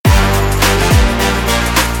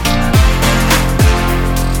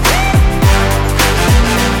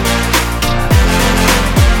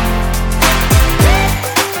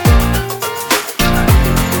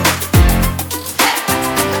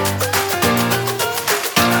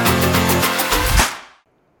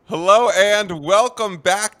Hello and welcome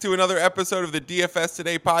back to another episode of the DFS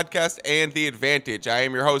Today podcast and The Advantage. I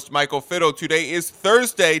am your host, Michael Fiddle. Today is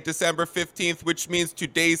Thursday, December 15th, which means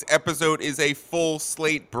today's episode is a full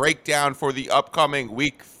slate breakdown for the upcoming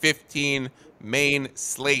Week 15 main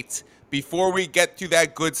slate. Before we get to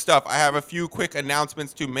that good stuff, I have a few quick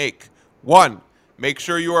announcements to make. One, make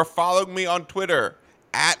sure you are following me on Twitter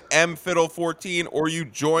at mfiddle14 or you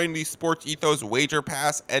join the Sports Ethos Wager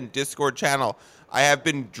Pass and Discord channel. I have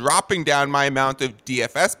been dropping down my amount of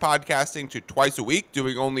DFS podcasting to twice a week,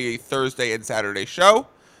 doing only a Thursday and Saturday show.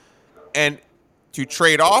 And to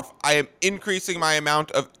trade off, I am increasing my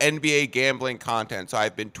amount of NBA gambling content. So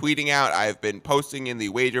I've been tweeting out, I've been posting in the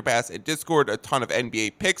Wager Pass and Discord a ton of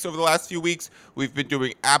NBA picks over the last few weeks. We've been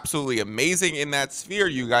doing absolutely amazing in that sphere.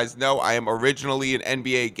 You guys know I am originally an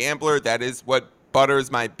NBA gambler. That is what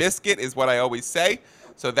butters my biscuit, is what I always say.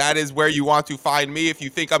 So that is where you want to find me. If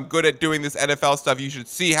you think I'm good at doing this NFL stuff, you should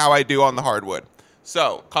see how I do on the hardwood.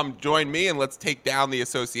 So come join me and let's take down the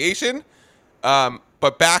association.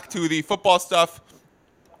 But back to the football stuff.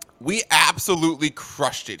 We absolutely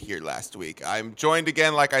crushed it here last week. I'm joined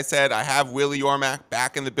again, like I said. I have Willie Yormack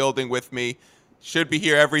back in the building with me. Should be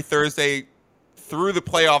here every Thursday through the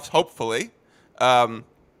playoffs, hopefully. But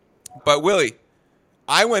Willie,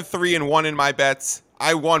 I went 3-1 in my bets.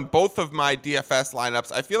 I won both of my DFS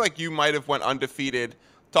lineups. I feel like you might have went undefeated.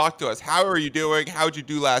 Talk to us. How are you doing? How'd you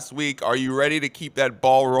do last week? Are you ready to keep that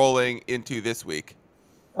ball rolling into this week?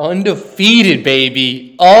 Undefeated,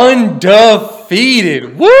 baby.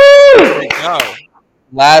 Undefeated. Woo! There you go.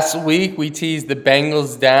 Last week, we teased the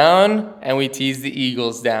Bengals down, and we teased the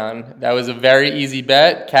Eagles down. That was a very easy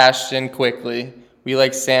bet. Cashed in quickly. We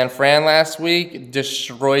liked San Fran last week.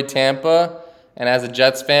 Destroyed Tampa. And as a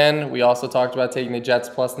Jets fan, we also talked about taking the Jets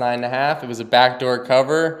plus 9.5. It was a backdoor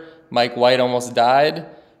cover. Mike White almost died,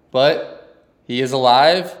 but he is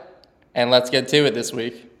alive. And let's get to it this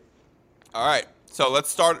week. All right. So let's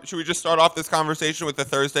start. Should we just start off this conversation with the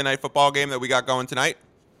Thursday night football game that we got going tonight?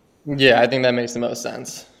 Yeah, I think that makes the most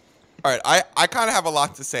sense. All right. I kind of have a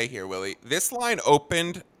lot to say here, Willie. This line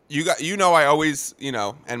opened. I always,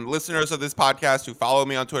 and listeners of this podcast who follow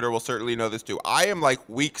me on Twitter will certainly know this too. I am like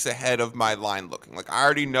weeks ahead of my line looking. Like I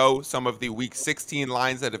already know some of the week 16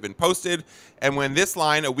 lines that have been posted. And when this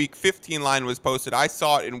line, a week 15 line was posted, I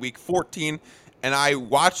saw it in week 14 and I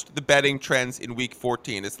watched the betting trends in week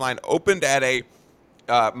 14. This line opened at a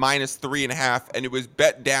minus 3.5 and it was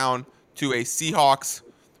bet down to a Seahawks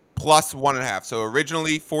plus 1.5. So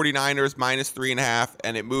originally 49ers minus 3.5,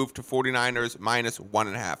 and it moved to 49ers minus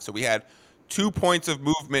 1.5. So we had 2 points of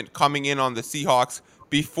movement coming in on the Seahawks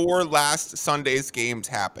before last Sunday's games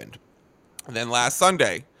happened. And then last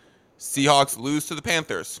Sunday, Seahawks lose to the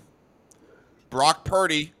Panthers. Brock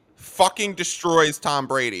Purdy fucking destroys Tom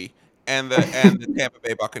Brady and the Tampa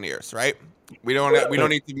Bay Buccaneers, right? We don't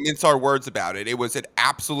need to mince our words about it. It was an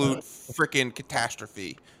absolute freaking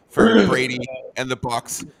catastrophe for Brady and the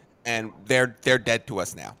Bucs. And they're dead to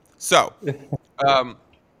us now. So,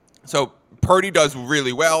 so Purdy does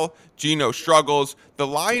really well. Geno struggles. The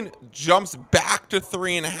line jumps back to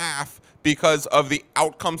 3.5 because of the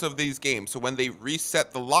outcomes of these games. So when they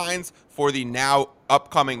reset the lines for the now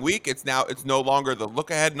upcoming week, it's no longer the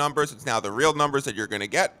look ahead numbers. It's now the real numbers that you're going to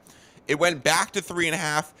get. It went back to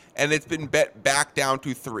 3.5, and it's been bet back down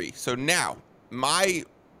to 3. So now my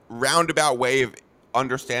roundabout way of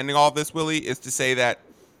understanding all of this, Willie, is to say that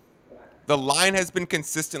the line has been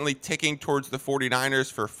consistently ticking towards the 49ers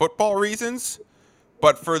for football reasons,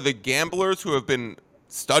 but for the gamblers who have been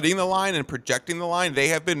studying the line and projecting the line, they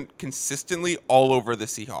have been consistently all over the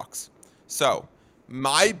Seahawks. So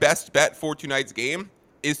my best bet for tonight's game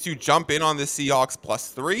is to jump in on the Seahawks plus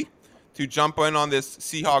 3, to jump in on this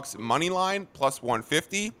Seahawks money line plus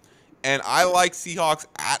 150, and I like Seahawks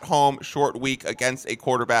at home short week against a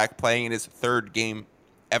quarterback playing in his third game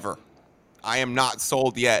ever. I am not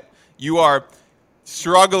sold yet. You are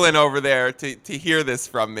struggling over there to hear this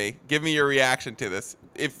from me. Give me your reaction to this.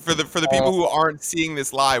 If for the people who aren't seeing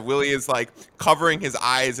this live, Willie is like covering his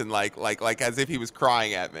eyes and like as if he was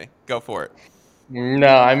crying at me. Go for it. No,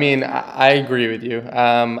 I mean, I agree with you.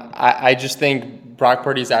 I just think Brock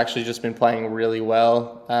Purdy's actually just been playing really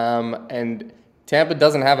well. And Tampa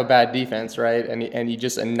doesn't have a bad defense, right? And he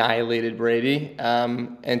just annihilated Brady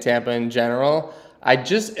and Tampa in general.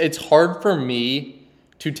 It's hard for me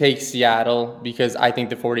to take Seattle because I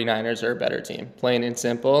think the 49ers are a better team, plain and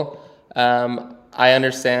simple. I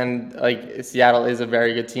understand, like, Seattle is a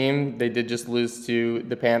very good team. They did just lose to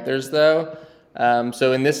the Panthers, though.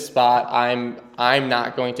 So in this spot, I'm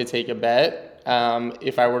not going to take a bet.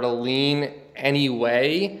 If I were to lean any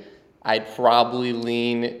way, I'd probably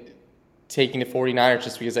lean taking the 49ers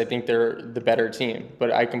just because I think they're the better team.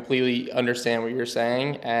 But I completely understand what you're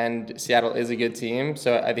saying, and Seattle is a good team,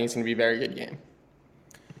 so I think it's going to be a very good game.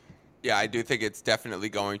 Yeah, I do think it's definitely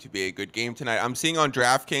going to be a good game tonight. I'm seeing on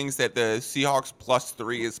DraftKings that the Seahawks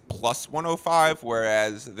 +3 is +105,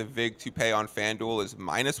 whereas the VIG to pay on FanDuel is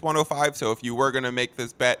 -105. So if you were going to make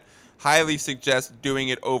this bet, highly suggest doing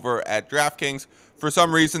it over at DraftKings. For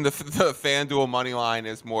some reason, the FanDuel money line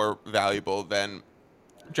is more valuable than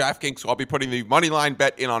DraftKings. So I'll be putting the money line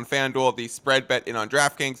bet in on FanDuel, the spread bet in on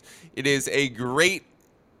DraftKings. It is a great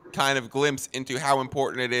kind of glimpse into how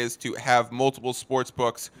important it is to have multiple sports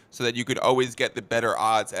books so that you could always get the better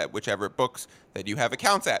odds at whichever books that you have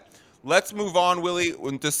accounts at. Let's move on, Willie,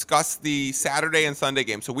 and discuss the Saturday and Sunday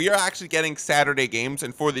games. So we are actually getting Saturday games,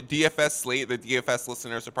 and for the DFS slate, the DFS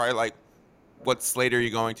listeners are probably like, what slate are you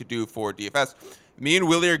going to do for DFS? Me and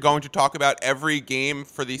Willie are going to talk about every game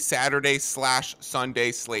for the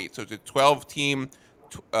Saturday/Sunday slate. So it's a 12-game,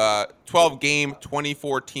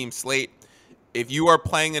 24-team slate. If you are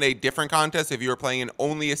playing in a different contest, if you are playing in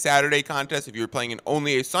only a Saturday contest, if you're playing in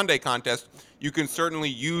only a Sunday contest, you can certainly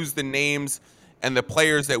use the names and the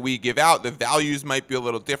players that we give out. The values might be a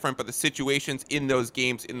little different, but the situations in those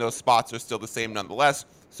games, in those spots, are still the same nonetheless.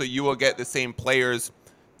 So you will get the same players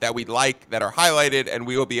that we like that are highlighted, and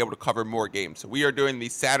we will be able to cover more games. So we are doing the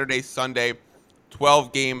Saturday-Sunday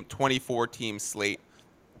 12-game, 24-team slate.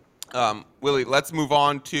 Willie, let's move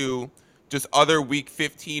on to just other Week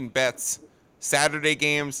 15 bets. Saturday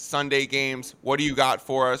games, Sunday games. What do you got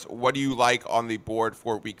for us? What do you like on the board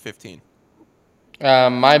for Week 15?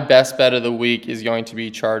 My best bet of the week is going to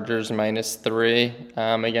be Chargers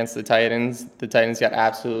 -3 against the Titans. The Titans got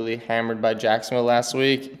absolutely hammered by Jacksonville last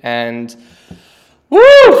week, and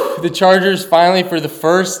the Chargers finally, for the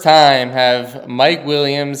first time, have Mike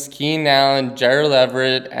Williams, Keenan Allen, Gerald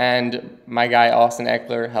Everett, and my guy Austin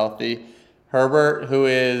Eckler healthy. Herbert, who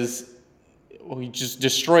just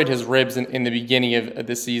destroyed his ribs in the beginning of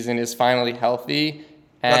the season, is finally healthy.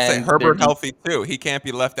 Let's say Herbert healthy too. He can't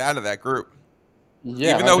be left out of that group.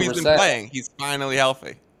 Yeah, even though 100%. he's been playing, he's finally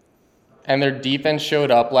healthy. And their defense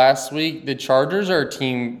showed up last week. The Chargers are a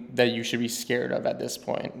team that you should be scared of at this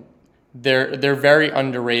point. They're very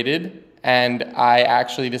underrated, and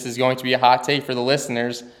this is going to be a hot take for the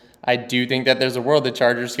listeners. I do think that there's a world the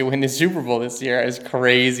Chargers can win the Super Bowl this year, as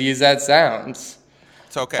crazy as that sounds.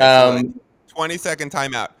 It's okay. So 20-second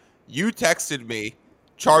timeout. You texted me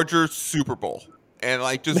Chargers Super Bowl, and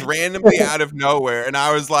just randomly out of nowhere, and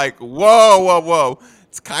I was like, whoa.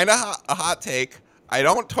 It's kind of a hot take. I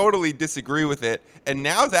don't totally disagree with it, and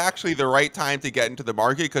now's actually the right time to get into the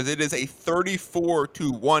market because it is a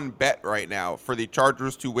 34-1 bet right now for the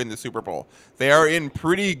Chargers to win the Super Bowl. They are in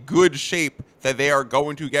pretty good shape that they are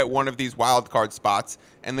going to get one of these wild card spots,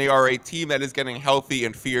 and they are a team that is getting healthy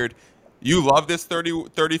and feared. You love this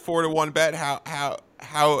 34-1 bet? How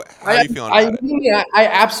are you feeling about it? I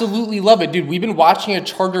absolutely love it, dude. We've been watching a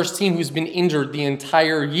Chargers team who's been injured the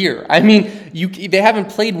entire year. I mean, they haven't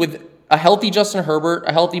played with a healthy Justin Herbert,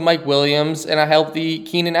 a healthy Mike Williams, and a healthy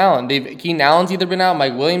Keenan Allen. Keenan Allen's either been out,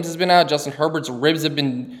 Mike Williams has been out, Justin Herbert's ribs have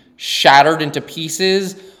been shattered into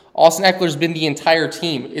pieces. Austin Eckler's been the entire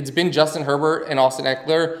team. It's been Justin Herbert and Austin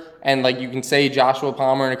Eckler, and you can say Joshua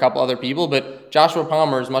Palmer and a couple other people, but Joshua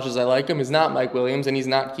Palmer, as much as I like him, is not Mike Williams, and he's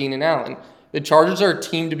not Keenan Allen. The Chargers are a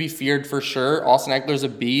team to be feared for sure. Austin Eckler's a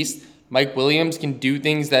beast. Mike Williams can do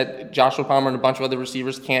things that Joshua Palmer and a bunch of other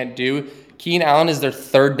receivers can't do. Keenan Allen is their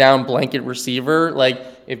third down blanket receiver.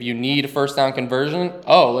 If you need a first down conversion,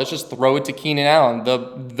 let's just throw it to Keenan Allen,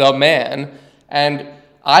 the man. And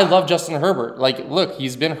I love Justin Herbert. Look,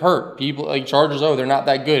 he's been hurt. People Chargers, they're not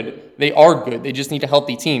that good. They are good. They just need a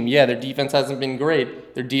healthy team. Yeah, their defense hasn't been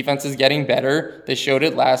great. Their defense is getting better. They showed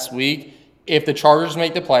it last week. If the Chargers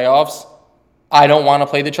make the playoffs, I don't want to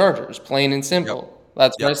play the Chargers, plain and simple. Yep.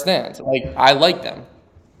 That's my stance. I like them.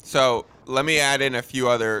 So let me add in a few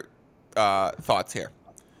other thoughts here.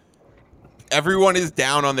 Everyone is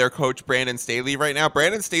down on their coach, Brandon Staley, right now.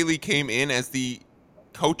 Brandon Staley came in as the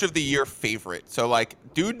coach of the year favorite. So,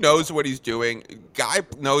 dude knows what he's doing. Guy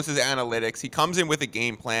knows his analytics. He comes in with a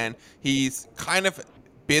game plan. He's kind of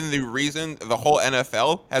been the reason the whole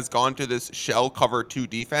NFL has gone to this shell cover 2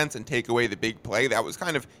 defense and take away the big play. That was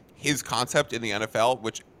kind of his concept in the NFL,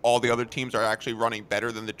 which all the other teams are actually running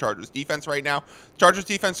better than the Chargers defense right now. Chargers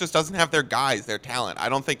defense just doesn't have their guys, their talent. I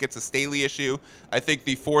don't think it's a Staley issue. I think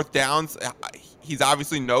the fourth downs, he's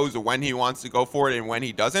obviously knows when he wants to go for it and when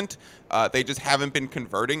he doesn't. They just haven't been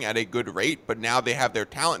converting at a good rate, but now they have their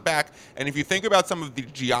talent back. And if you think about some of the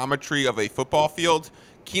geometry of a football field,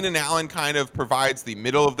 Keenan Allen kind of provides the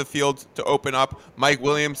middle of the field to open up. Mike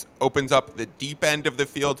Williams opens up the deep end of the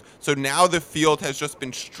field. So now the field has just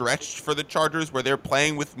been stretched for the Chargers where they're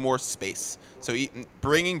playing with more space. So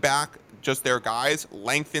bringing back just their guys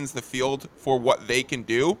lengthens the field for what they can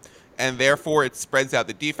do. And therefore, it spreads out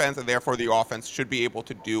the defense, and therefore the offense should be able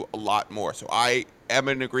to do a lot more. So I am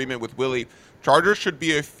in agreement with Willie. Chargers should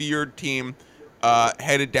be a feared team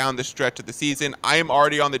headed down the stretch of the season. I am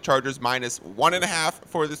already on the Chargers -1.5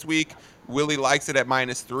 for this week. Willie likes it at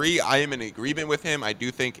 -3. I am in agreement with him. I do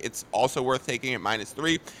think it's also worth taking at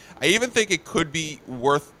 -3. I even think it could be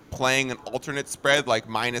worth playing an alternate spread like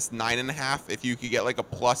 -9.5 if you could get like a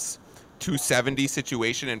 +270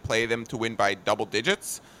 situation and play them to win by double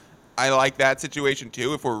digits. I like that situation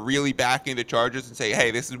too. If we're really backing the Chargers and say, hey,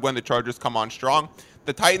 this is when the Chargers come on strong.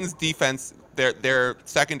 The Titans defense, their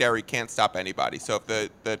secondary can't stop anybody. So if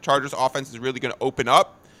the Chargers offense is really going to open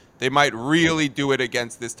up, they might really do it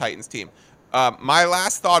against this Titans team. My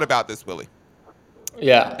last thought about this, Willie.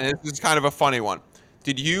 Yeah. And this is kind of a funny one.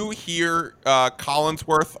 Did you hear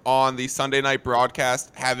Collinsworth on the Sunday night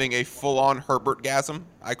broadcast having a full-on Herbert-gasm?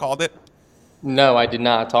 I called it. No, I did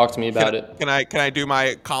not. Talk to me about it. Can I do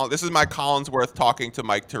my this is my Collinsworth talking to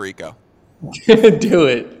Mike Tirico. Do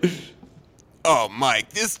it. Oh,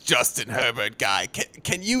 Mike, this Justin Herbert guy,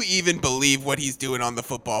 can you even believe what he's doing on the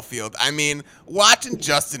football field? I mean, watching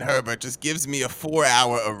Justin Herbert just gives me a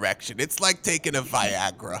 4-hour erection. It's like taking a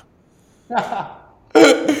Viagra.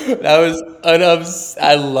 That was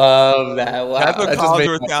I love that. Wow. That's what That just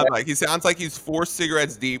Collinsworth makes sounds like. He sounds like he's 4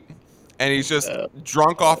 cigarettes deep, and he's just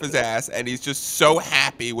drunk off his ass, and he's just so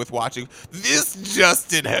happy with watching this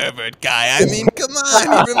Justin Herbert guy. I mean, come on,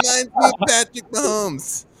 he reminds me of Patrick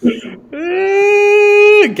Mahomes.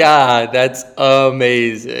 God, that's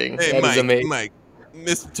amazing. Hey, That is amazing. Mike,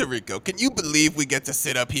 Mr. Tirico, can you believe we get to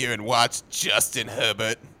sit up here and watch Justin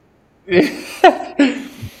Herbert?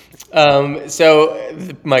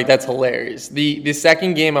 So, Mike, that's hilarious. The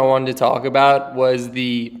second game I wanted to talk about was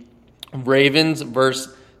the Ravens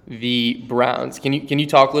versus the Browns. Can you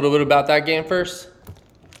talk a little bit about that game first?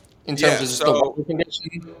 In terms of just the weather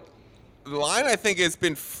condition? The line, I think, has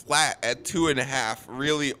been flat at 2.5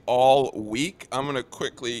 really all week. I'm going to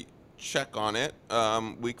quickly check on it.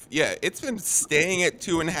 It's been staying at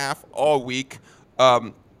 2.5 all week.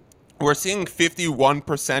 We're seeing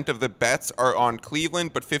 51% of the bets are on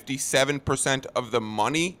Cleveland, but 57% of the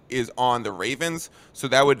money is on the Ravens. So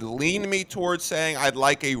that would lean me towards saying I'd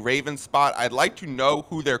like a Ravens spot. I'd like to know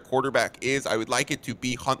who their quarterback is. I would like it to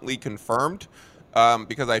be Huntley confirmed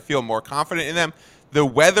because I feel more confident in them. The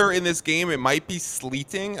weather in this game, it might be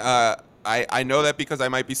sleeting. I know that because I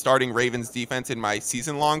might be starting Ravens defense in my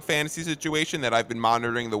season-long fantasy situation that I've been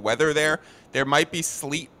monitoring the weather there. There might be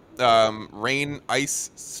sleet, rain,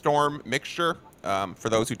 ice, storm mixture. For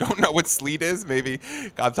those who don't know what sleet is, maybe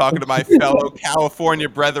I'm talking to my fellow California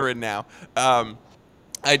brethren now.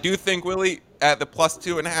 I do think, Willie, at the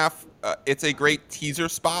 +2.5, it's a great teaser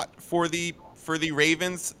spot for the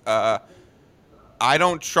Ravens. I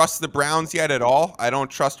don't trust the Browns yet at all. I don't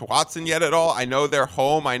trust Watson yet at all. I know they're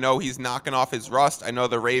home. I know he's knocking off his rust. I know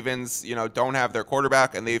the Ravens, don't have their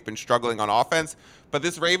quarterback, and they've been struggling on offense. But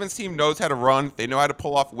this Ravens team knows how to run. They know how to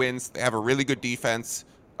pull off wins. They have a really good defense.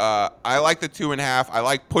 I like the 2.5. I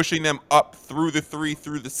like pushing them up through the 3,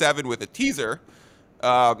 through the 7 with a teaser.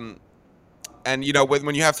 And,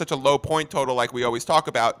 when you have such a low point total like we always talk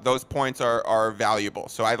about, those points are valuable.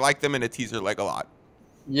 So I like them in a teaser leg a lot.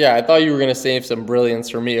 Yeah, I thought you were going to save some brilliance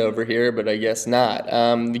for me over here, but I guess not.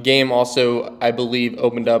 The game also, I believe,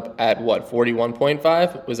 opened up at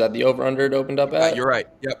 41.5? Was that the over-under it opened up at? You're right.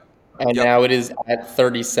 Yep. And now it is at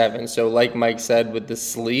 37. So like Mike said, with the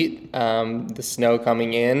sleet, the snow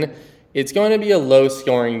coming in, it's going to be a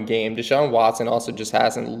low-scoring game. Deshaun Watson also just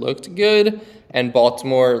hasn't looked good. And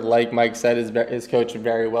Baltimore, like Mike said, is coached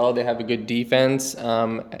very well. They have a good defense.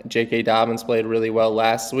 J.K. Dobbins played really well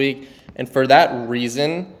last week. And for that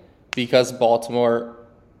reason, because Baltimore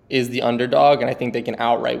is the underdog and I think they can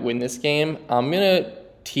outright win this game, I'm going to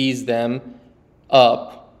tease them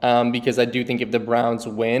up because I do think if the Browns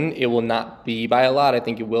win, it will not be by a lot. I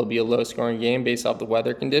think it will be a low-scoring game based off the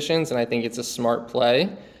weather conditions, and I think it's a smart play.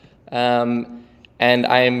 And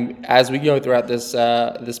as we go throughout this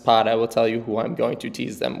pod, I will tell you who I'm going to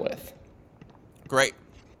tease them with. Great.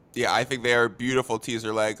 Yeah, I think they are a beautiful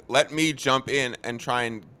teaser leg. Let me jump in and try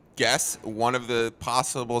and guess one of the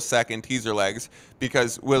possible second teaser legs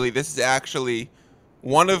because, Willie, this is actually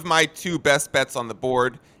one of my 2 best bets on the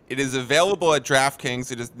board. It is available at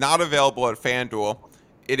DraftKings. It is not available at FanDuel.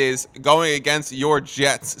 it is going against your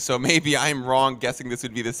Jets. So maybe I'm wrong guessing this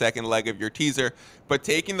would be the second leg of your teaser. But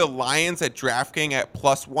taking the Lions at DraftKings at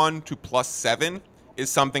 +1 to +7 is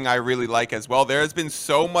something I really like as well. There has been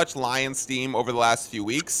so much Lions steam over the last few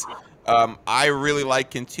weeks. I really like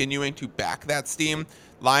continuing to back that steam.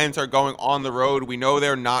 Lions are going on the road. We know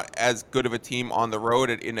they're not as good of a team on the road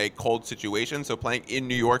in a cold situation. So playing in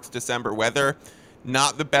New York's December weather,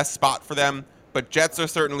 not the best spot for them. But Jets are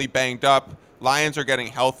certainly banged up. Lions are getting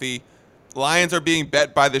healthy. Lions are being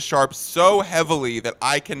bet by the Sharps so heavily that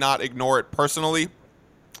I cannot ignore it personally.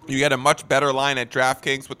 You get a much better line at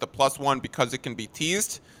DraftKings with the +1 because it can be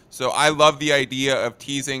teased. So I love the idea of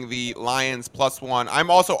teasing the Lions +1.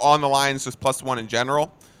 I'm also on the Lions just +1 in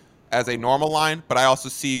general as a normal line, but I also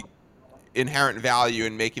see inherent value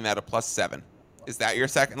in making that a +7. Is that your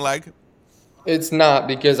second leg? It's not,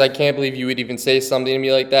 because I can't believe you would even say something to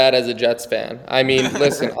me like that as a Jets fan. I mean,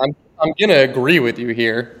 listen, I'm gonna agree with you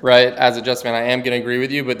here, right? As a Jets fan, I am gonna agree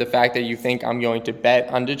with you, but the fact that you think I'm going to bet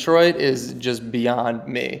on Detroit is just beyond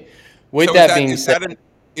me. With So that being said,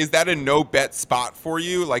 is that a no bet spot for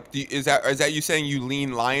you? Like, is that you saying you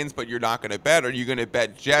lean Lions, but you're not going to bet? Are you going to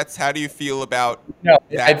bet Jets? How do you feel about no,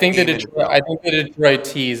 that I think game in itself? I think the Detroit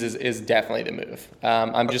tease is definitely the move.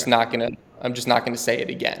 I'm just not gonna say it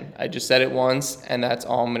again. I just said it once, and that's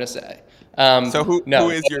all I'm gonna say. So No,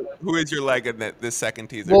 who is your leg in this second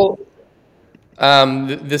teaser? well,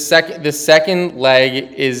 the second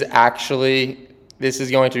leg is actually, this is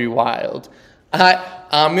going to be wild.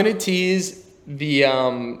 I'm gonna tease the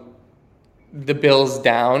Bills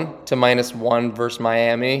down to -1 versus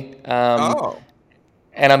Miami. Oh,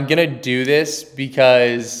 And I'm gonna do this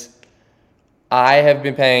because I have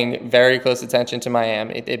been paying very close attention to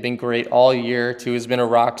Miami. They've been great all year. Tua has been a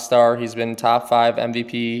rock star. He's been top 5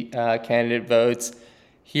 MVP candidate votes.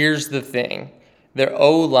 Here's the thing. Their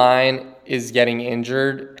O-line is getting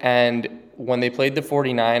injured, and when they played the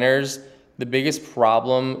 49ers, the biggest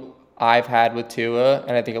problem I've had with Tua,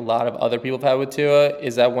 and I think a lot of other people have had with Tua,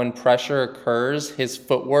 is that when pressure occurs, his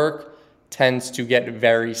footwork tends to get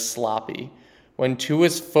very sloppy. When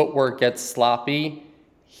Tua's footwork gets sloppy,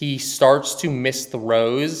 he starts to miss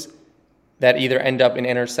throws that either end up in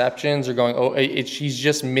interceptions or going, he's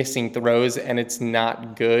just missing throws, and it's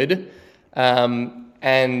not good.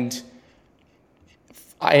 And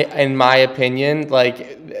in my opinion,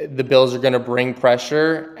 like, the Bills are going to bring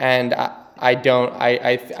pressure, and I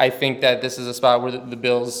think that this is a spot where the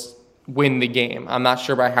Bills win the game. I'm not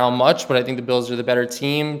sure by how much, but I think the Bills are the better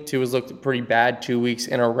team. Tua's looked pretty bad 2 weeks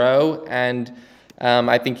in a row, and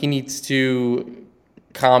I think he needs to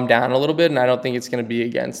calm down a little bit, and I don't think it's going to be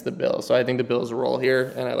against the Bills. So I think the Bills roll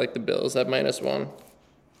here, and I like the Bills at -1.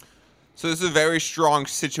 so this is a very strong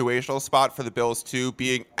situational spot for the Bills too,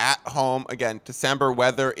 being at home again, December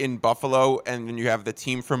weather in Buffalo, and then you have the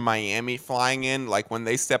team from Miami flying in. Like, when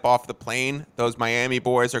they step off the plane, those Miami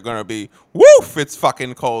boys are going to be, woof, it's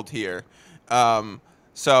fucking cold here.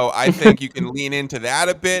 So I think you can lean into that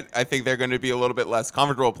a bit. I think they're going to be a little bit less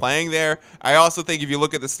comfortable playing there. I also think if you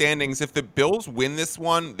look at the standings, if the Bills win this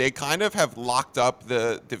one, they kind of have locked up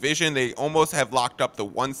the division. They almost have locked up the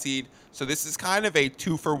 1 seed. So this is kind of a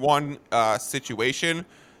 2-for-1 situation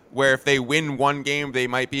where if they win one game, they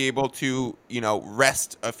might be able to,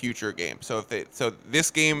 rest a future game. So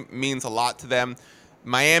this game means a lot to them.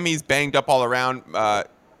 Miami's banged up all around.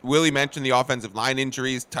 Willie mentioned the offensive line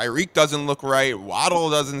injuries. Tyreek doesn't look right. Waddle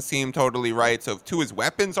doesn't seem totally right. So if Tua's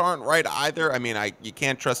weapons aren't right either, I mean, you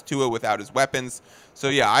can't trust Tua without his weapons. So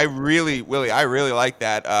yeah, I really like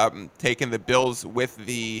that. Taking the Bills with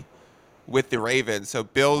the Ravens. So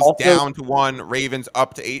Bills Also, down to 1, Ravens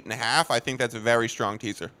up to 8.5. I think that's a very strong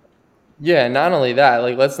teaser. yeah, not only that,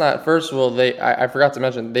 like, let's not. First of all, I forgot to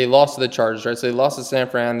mention, they lost to the Chargers, right? So they lost to San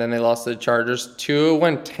Fran, then they lost to the Chargers. Tua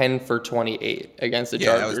went 10 for 28 against the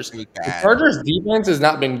Chargers. It was The bad. Chargers defense has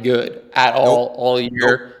not been good at all year.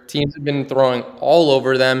 Nope. Teams have been throwing all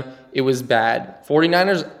over them. It was bad.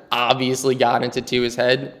 49ers obviously got into Tua's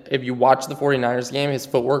head. If you watch the 49ers game, his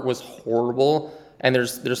footwork was horrible, and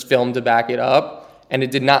there's film to back it up. And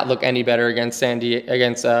it did not look any better against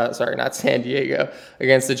against the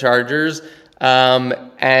Chargers.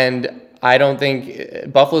 And I don't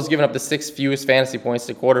think Buffalo's given up the 6th fewest fantasy points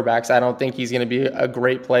to quarterbacks. I don't think he's going to be a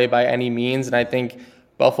great play by any means. And I think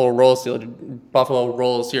Buffalo rolls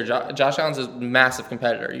here. Josh Allen's a massive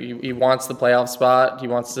competitor. He wants the playoff spot. He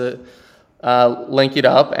wants to link it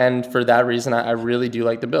up. And for that reason, I really do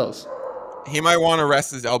like the Bills. He might want to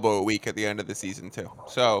rest his elbow a week at the end of the season too.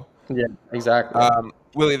 So yeah, exactly.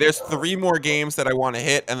 Willie, there's 3 more games that I want to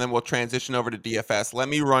hit, and then we'll transition over to DFS. Let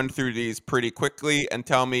me run through these pretty quickly and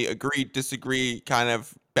tell me agree, disagree, kind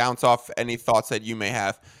of bounce off any thoughts that you may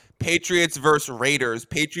have. Patriots versus Raiders.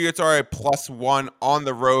 Patriots are a +1 on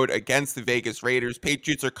the road against the Vegas Raiders.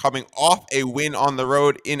 Patriots are coming off a win on the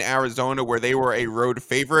road in Arizona where they were a road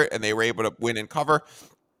favorite and they were able to win and cover.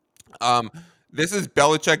 This is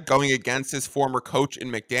Belichick going against his former coach in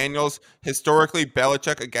McDaniels. Historically,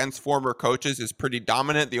 Belichick against former coaches is pretty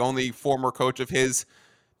dominant. The only former coach of his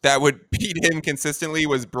that would beat him consistently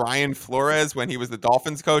was Brian Flores when he was the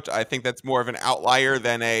Dolphins coach. I think that's more of an outlier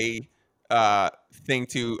than a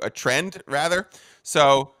trend, rather.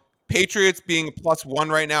 So Patriots being +1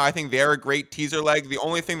 right now, I think they're a great teaser leg. The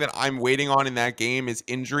only thing that I'm waiting on in that game is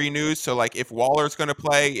injury news. So like if Waller's going to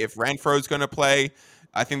play, if Renfro's going to play,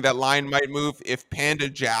 I think that line might move. If Panda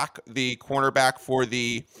Jack, the cornerback for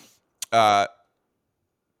the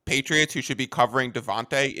Patriots, who should be covering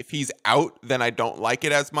Devontae, if he's out, then I don't like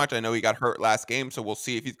it as much. I know he got hurt last game, so we'll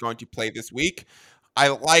see if he's going to play this week. I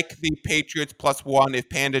like the Patriots +1 if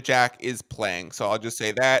Panda Jack is playing. So I'll just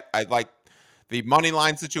say that. I like the money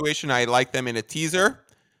line situation. I like them in a teaser.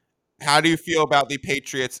 How do you feel about the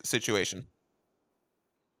Patriots situation?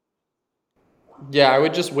 Yeah, I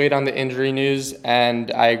would just wait on the injury news,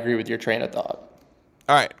 and I agree with your train of thought.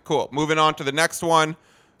 All right, cool. Moving on to the next one.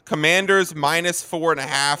 Commanders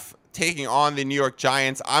 -4.5 taking on the New York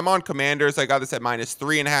Giants. I'm on Commanders. I got this at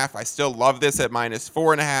 -3.5. I still love this at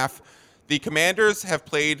 -4.5. The Commanders have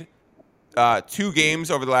played 2 games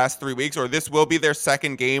over the last 3 weeks, or this will be their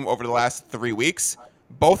second game over the last 3 weeks.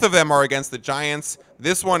 Both of them are against the Giants.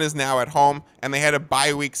 This one is now at home, and they had a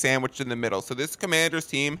bye week sandwiched in the middle. So this Commanders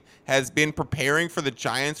team has been preparing for the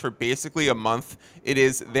Giants for basically a month. It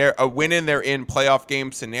is a win and they're in playoff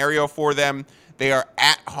game scenario for them. They are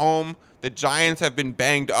at home. The Giants have been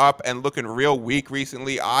banged up and looking real weak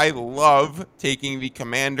recently. I love taking the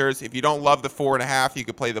Commanders. If you don't love the 4.5, you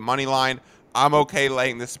could play the money line. I'm okay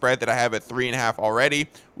laying the spread that I have at 3.5 already.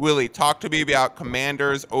 Willie, talk to me about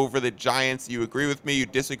Commanders over the Giants. You agree with me? You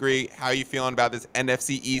disagree? How are you feeling about this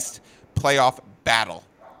NFC East playoff battle?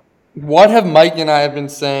 What have Mike and I have been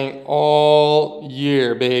saying all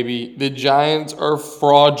year, baby? The Giants are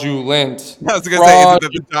fraudulent. I was gonna say, is it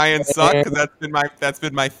that the Giants suck? Because that's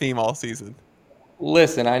been my theme all season.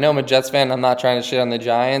 Listen, I know I'm a Jets fan. I'm not trying to shit on the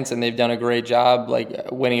Giants, and they've done a great job, like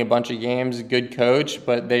winning a bunch of games. Good coach,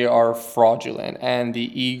 but they are fraudulent, and the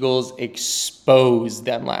Eagles exposed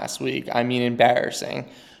them last week. I mean, embarrassing.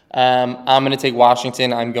 I'm going to take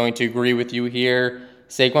Washington. I'm going to agree with you here.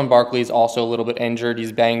 Saquon Barkley is also a little bit injured.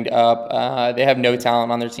 He's banged up. They have no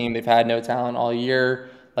talent on their team. They've had no talent all year.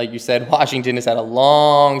 Like you said, Washington has had a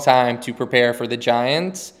long time to prepare for the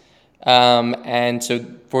Giants. And so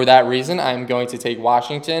for that reason, I'm going to take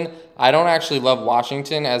Washington. I don't actually love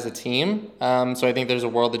Washington as a team. So I think there's a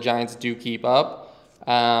world the Giants do keep up.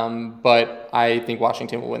 But I think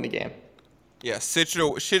Washington will win the game. Yeah,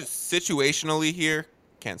 situationally here,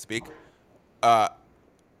 can't speak.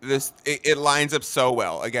 It lines up so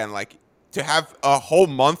well. Again, like to have a whole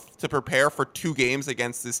month to prepare for 2 games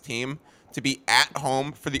against this team, to be at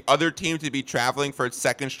home, for the other team to be traveling for its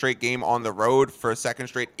second straight game on the road, for a second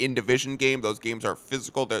straight in-division game. Those games are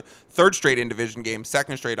physical. The third straight in-division game,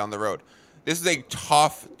 second straight on the road. This is a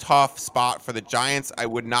tough spot for the Giants. I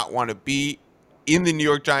would not want to be in the New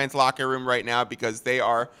York Giants locker room right now because they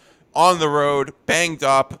are on the road, banged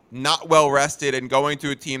up, not well rested, and going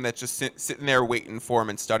to a team that's just sitting there waiting for them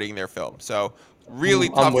and studying their film. So really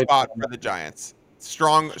tough spot for the Giants.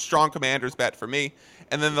 Strong Commanders bet for me.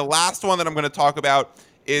 And then the last one that I'm going to talk about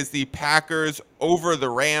is the Packers over the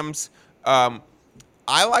Rams. I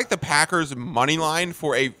like the Packers money line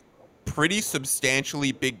for a pretty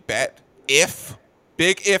substantially big bet.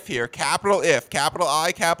 Big if here, capital if, capital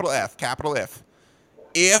I, capital F, capital if.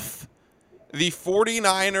 If the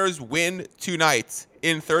 49ers win tonight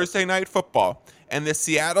in Thursday Night Football and the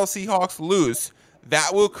Seattle Seahawks lose,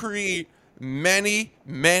 that will create many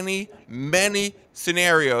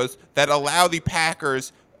scenarios that allow the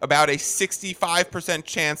Packers about a 65%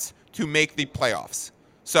 chance to make the playoffs.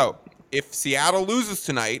 So if Seattle loses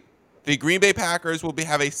tonight, the Green Bay Packers will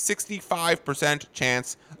have a 65%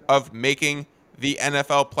 chance of making the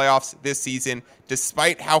NFL playoffs this season,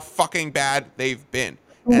 despite how fucking bad they've been.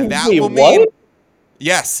 And that will mean,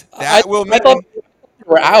 yes, that will mean, I thought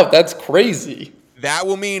we're out. That's crazy. That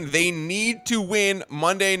will mean they need to win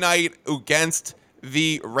Monday night against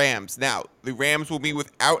the Rams. Now, the Rams will be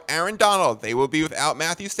without Aaron Donald. They will be without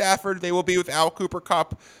Matthew Stafford. They will be without Cooper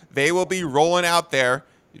Kupp. They will be rolling out there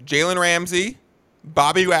Jalen Ramsey,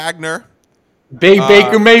 Bobby Wagner,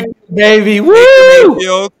 Baker Mayfield, baby, woo! Baker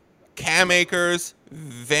Mayfield, Cam Akers,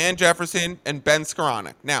 Van Jefferson, and Ben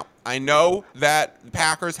Skoranek. Now, I know that the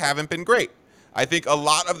Packers haven't been great. I think a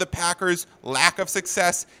lot of the Packers' lack of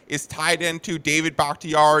success is tied into David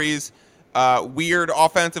Bakhtiari's weird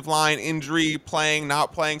offensive line injury,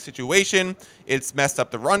 not playing situation. It's messed up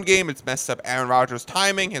the run game. It's messed up Aaron Rodgers'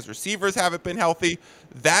 timing. His receivers haven't been healthy.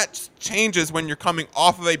 That changes when you're coming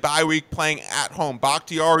off of a bye week playing at home.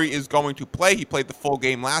 Bakhtiari is going to play. He played the full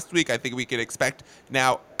game last week. I think we could expect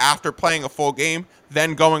now, after playing a full game,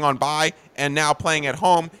 then going on bye, and now playing at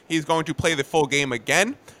home, he's going to play the full game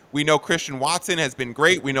again. We know Christian Watson has been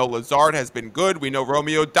great. We know Lazard has been good. We know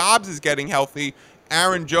Romeo Doubs is getting healthy.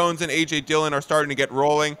 Aaron Jones and A.J. Dillon are starting to get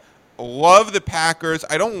rolling. Love the Packers.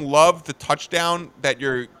 I don't love the touchdown that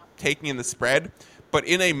you're taking in the spread, but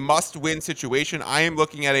in a must-win situation, I am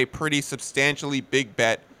looking at a pretty substantially big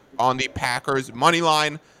bet on the Packers money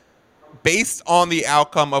line based on the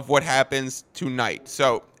outcome of what happens tonight.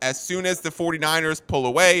 So as soon as the 49ers pull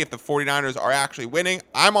away, if the 49ers are actually winning,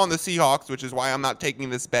 I'm on the Seahawks, which is why I'm not taking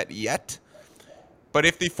this bet yet. But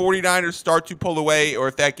if the 49ers start to pull away, or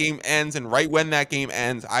if that game ends, and right when that game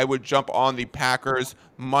ends, I would jump on the Packers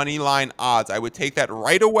money line odds. I would take that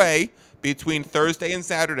right away between Thursday and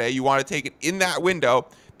Saturday. You want to take it in that window,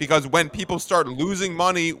 because when people start losing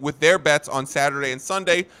money with their bets on Saturday and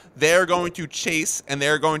Sunday, they're going to chase and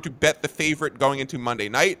they're going to bet the favorite going into Monday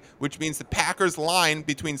night, which means the Packers line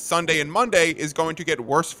between Sunday and Monday is going to get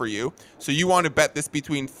worse for you. So you want to bet this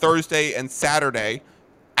between Thursday and Saturday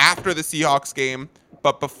after the Seahawks game,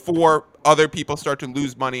 but before other people start to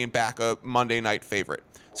lose money and back a Monday night favorite.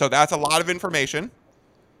 So that's a lot of information.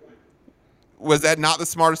 Was that not the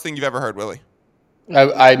smartest thing you've ever heard, Willie?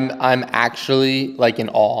 I'm actually like in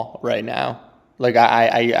awe right now. Like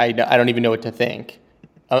I don't even know what to think.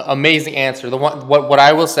 Amazing answer. What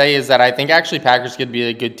I will say is that I think actually Packers could be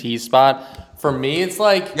a good tease spot. For me, it's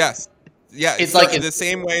like yes. Yeah, it's so like the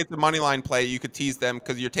same way as the money line play, you could tease them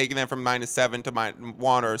because you're taking them from -7 to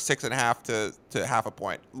 -1 or 6.5 to half a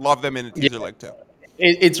point. Love them in a teaser leg too.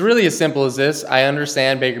 It's really as simple as this. I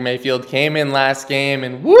understand Baker Mayfield came in last game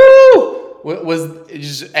and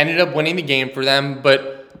just ended up winning the game for them,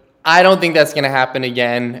 but I don't think that's going to happen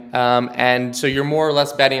again. And so you're more or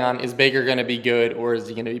less betting on, is Baker going to be good or is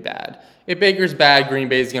he going to be bad? If Baker's bad, Green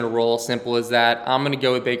Bay's going to roll. Simple as that. I'm going to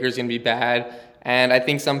go with Baker's going to be bad. And I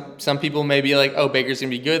think some people may be like, oh, Baker's going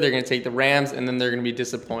to be good. They're going to take the Rams, and then they're going to be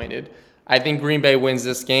disappointed. I think Green Bay wins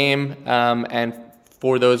this game, and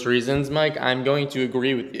for those reasons, Mike, I'm going to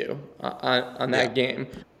agree with you on that game.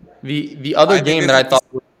 The other game that I thought...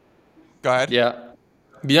 Go ahead. Yeah.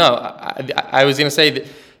 I was going to say that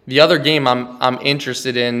the other game I'm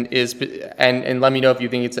interested in is, and let me know if you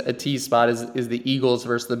think it's a tease spot, is the Eagles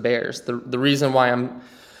versus the Bears. The reason why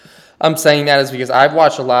I'm saying that is because I've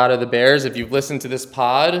watched a lot of the Bears. If you've listened to this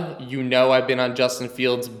pod, you know I've been on Justin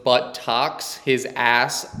Fields' butt talks his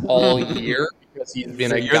ass all year because he's been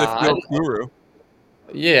You're god. The Field guru.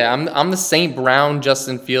 Yeah, I'm the St. Brown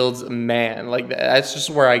Justin Fields man. Like that's just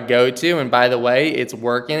where I go to. And by the way, it's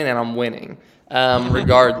working and I'm winning.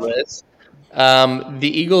 Regardless, the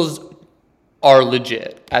Eagles are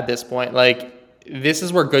legit at this point. Like this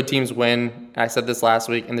is where good teams win. I said this last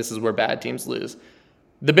week, and this is where bad teams lose.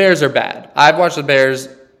 The Bears are bad. I've watched the Bears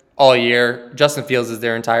all year. Justin Fields is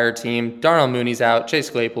their entire team. Darnell Mooney's out.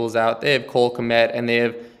 Chase Claypool's out. They have Cole Kmet, and they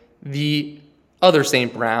have the other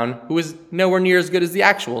St. Brown, who is nowhere near as good as the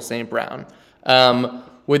actual St. Brown.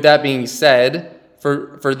 With that being said,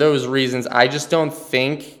 for those reasons, I just don't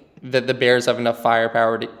think that the Bears have enough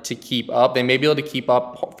firepower to keep up. They may be able to keep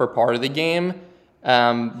up for part of the game,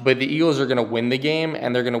 but the Eagles are going to win the game,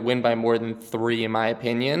 and they're going to win by more than 3, in my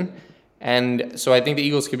opinion. And so I think the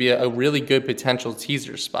Eagles could be a really good potential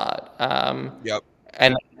teaser spot. Yep.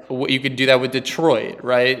 And you could do that with Detroit,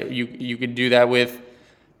 right? You could do that with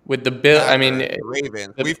the Bill. I mean,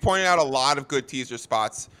 Ravens. We've pointed out a lot of good teaser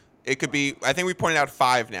spots. It could be. I think we pointed out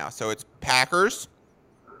 5 now. So it's Packers,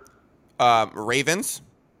 Ravens,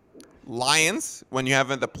 Lions. When you have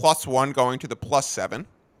the +1 going to the +7,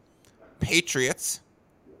 Patriots,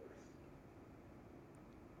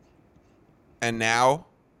 and now.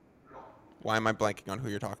 Why am I blanking on who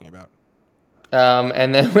you're talking about?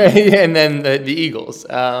 And then the Eagles.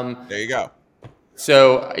 There you go.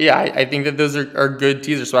 So yeah, I think that those are good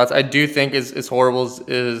teaser spots. I do think, as horrible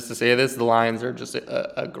as to say this, the Lions are just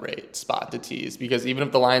a great spot to tease, because even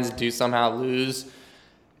if the Lions do somehow lose,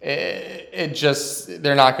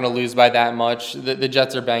 they're not going to lose by that much. The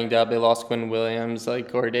Jets are banged up. They lost Quinn Williams,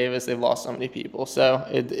 like Corey Davis. They've lost so many people. So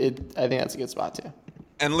I think that's a good spot too.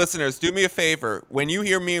 And listeners, do me a favor. When you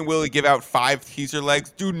hear me and Willie give out 5 teaser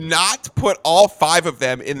legs, do not put all 5 of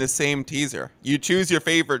them in the same teaser. You choose your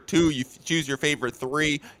favorite 2, you choose your favorite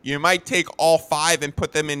 3. You might take all 5 and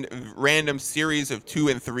put them in random series of 2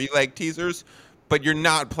 and 3 leg teasers, but you're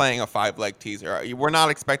not playing a 5-leg teaser. We're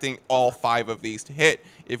not expecting all 5 of these to hit.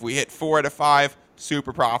 If we hit 4 out of 5,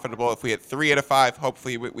 super profitable. If we hit 3 out of 5,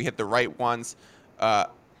 hopefully we hit the right ones.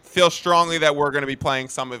 Feel strongly that we're going to be playing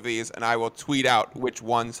some of these, and I will tweet out which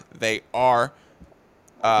ones they are.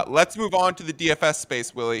 Let's move on to the DFS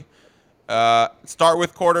space, Willie. Start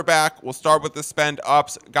with quarterback. We'll start with the spend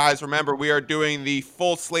ups. Guys, remember, we are doing the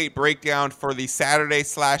full slate breakdown for the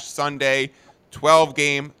Saturday/Sunday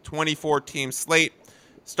 12-game, 24-team slate.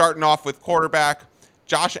 Starting off with quarterback.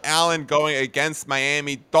 Josh Allen going against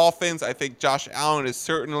Miami Dolphins. I think Josh Allen is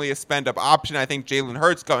certainly a spend-up option. I think Jalen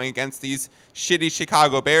Hurts going against these shitty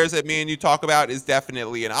Chicago Bears that me and you talk about is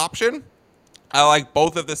definitely an option. I like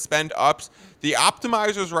both of the spend-ups. The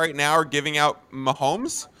optimizers right now are giving out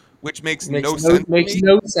Mahomes, which makes no sense. Makes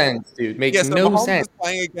no sense, dude. Makes no Mahomes sense. is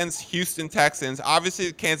playing against Houston Texans.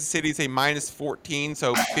 Obviously, Kansas City is a -14,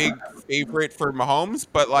 so big favorite for Mahomes.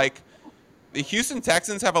 But, like, the Houston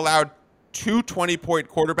Texans have allowed 2 20-point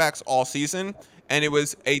quarterbacks all season, and it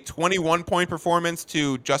was a 21-point performance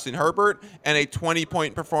to Justin Herbert and a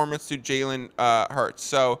 20-point performance to Jalen Hurts.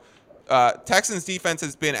 So Texans defense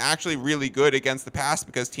has been actually really good against the pass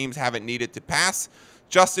because teams haven't needed to pass.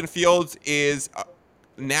 Justin Fields is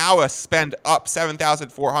now a spend up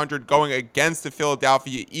 7,400 going against the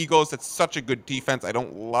Philadelphia Eagles. That's such a good defense. I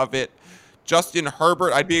don't love it. Justin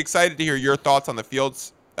Herbert, I'd be excited to hear your thoughts on the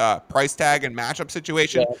Fields price tag and matchup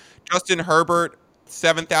situation. Yeah. Justin Herbert,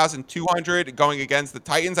 7,200 going against the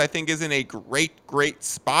Titans, I think is in a great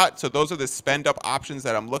spot. So those are the spend up options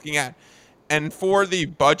that I'm looking at. And for the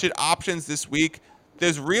budget options this week,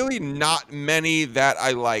 there's really not many that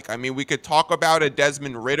I like. I mean, we could talk about a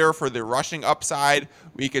Desmond Ridder for the rushing upside.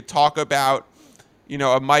 We could talk about,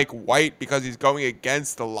 a Mike White because he's going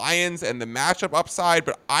against the Lions and the matchup upside.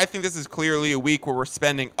 But I think this is clearly a week where we're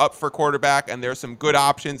spending up for quarterback, and there's some good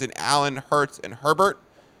options in Allen, Hurts, and Herbert.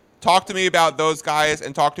 Talk to me about those guys,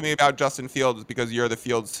 and talk to me about Justin Fields because you're the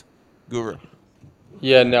Fields guru.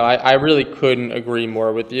 Yeah, no, I really couldn't agree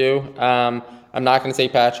more with you. I'm not going to say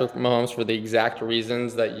Patrick Mahomes for the exact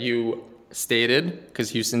reasons that you stated,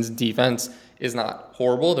 because Houston's defense is not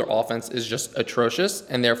horrible. Their offense is just atrocious,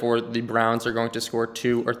 and therefore the Browns are going to score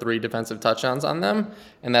 2 or 3 defensive touchdowns on them,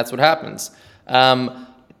 and that's what happens.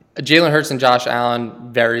 Jalen Hurts and Josh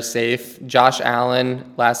Allen, very safe. Josh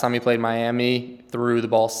Allen, last time he played Miami, threw the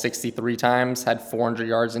ball 63 times, had 400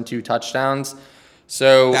 yards and 2 touchdowns.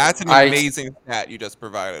 So that's an amazing stat you just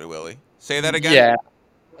provided, Willie. Say that again.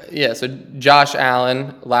 Yeah. So Josh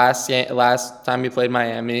Allen, last time he played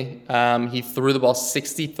Miami, he threw the ball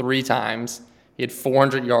 63 times. He had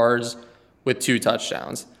 400 yards with 2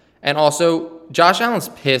 touchdowns. And also, Josh Allen's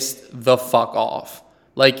pissed the fuck off.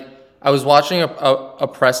 Like, I was watching a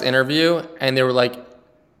press interview, and they were like,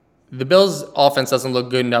 the Bills' offense doesn't look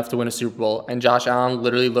good enough to win a Super Bowl. And Josh Allen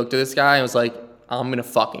literally looked at this guy and was like, I'm going to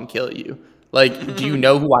fucking kill you. Like, do you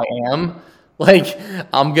know who I am? Like,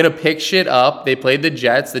 I'm going to pick shit up. They played the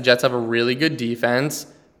Jets. The Jets have a really good defense.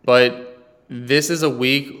 But this is a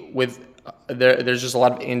week with there's just a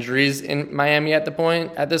lot of injuries in Miami at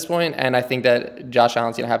this point. And I think that Josh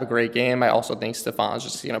Allen's going to have a great game. I also think Stefan's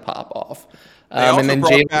just going to pop off. They also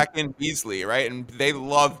brought back in Beasley, right? And they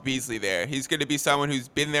love Beasley there. He's going to be someone who's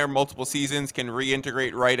been there multiple seasons, can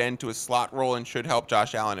reintegrate right into a slot role, and should help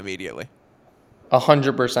Josh Allen immediately.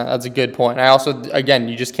 100%. That's a good point. I also, again,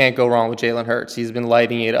 you just can't go wrong with Jalen Hurts. He's been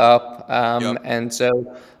lighting it up. And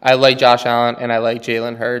so I like Josh Allen and I like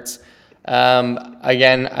Jalen Hurts.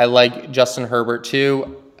 Again, I like Justin Herbert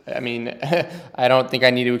too. I mean, I don't think I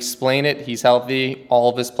need to explain it. He's healthy. All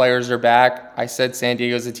of his players are back. I said San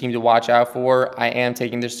Diego's a team to watch out for. I am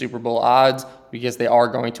taking their Super Bowl odds because they are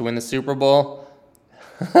going to win the Super Bowl.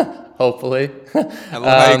 Hopefully. I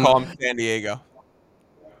love how you call them San Diego.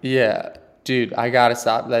 Yeah. Dude, I gotta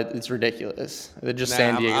stop that. It's ridiculous. They're just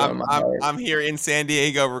San Diego. I'm here in San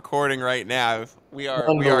Diego recording right now. We are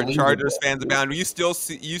Chargers fans abound. You still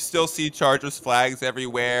see Chargers flags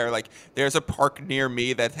everywhere. Like, there's a park near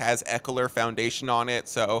me that has Eckler Foundation on it.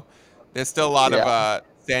 So there's still a lot of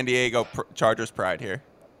San Diego Chargers pride here.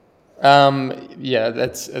 Yeah,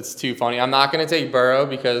 that's too funny. I'm not gonna take Burrow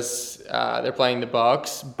because they're playing the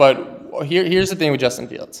Bucs. But here's the thing with Justin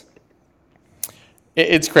Fields.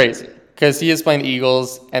 It's crazy. Because he is playing the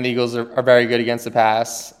Eagles, and the Eagles are very good against the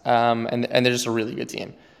pass, and they're just a really good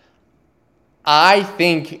team. I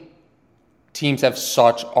think teams have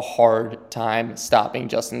such a hard time stopping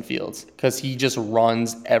Justin Fields because he just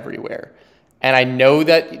runs everywhere. And I know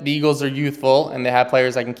that the Eagles are youthful and they have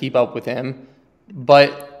players that can keep up with him,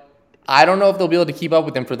 but I don't know if they'll be able to keep up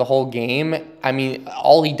with him for the whole game. I mean,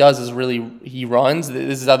 all he does is he runs.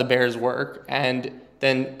 This is how the Bears work. And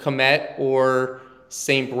then Kmet or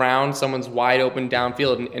St. Brown, someone's wide open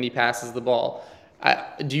downfield and he passes the ball.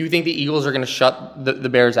 Do you think the Eagles are going to shut the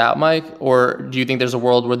Bears out, Mike? Or do you think there's a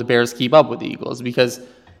world where the Bears keep up with the Eagles? Because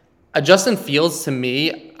Justin Fields, to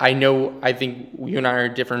me, I think you and I are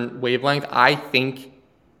a different wavelength. I think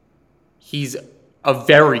he's a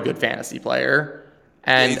very good fantasy player.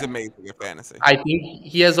 And he's amazing at fantasy. I think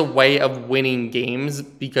he has a way of winning games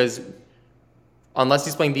because unless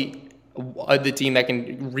he's playing the team that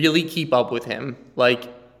can really keep up with him, like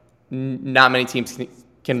not many teams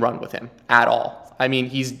can run with him at all. I mean,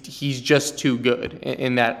 he's just too good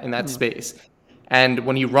in that space. And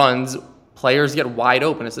when he runs, players get wide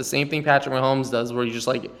open. It's the same thing Patrick Mahomes does, where he just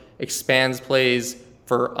like expands plays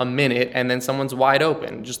for a minute, and then someone's wide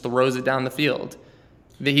open, just throws it down the field.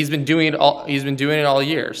 He's been doing it all. He's been doing it all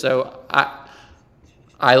year. So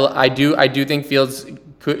I do think Fields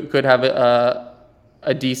could have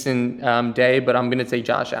a decent day, but I'm going to take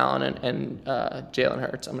Josh Allen and Jalen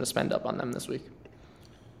Hurts. I'm going to spend up on them this week.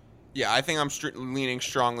 Yeah, I think I'm leaning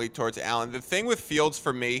strongly towards Allen. The thing with Fields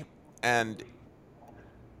for me, and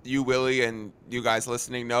you, Willie, and you guys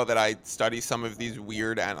listening know that I study some of these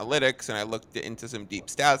weird analytics, and I look into some deep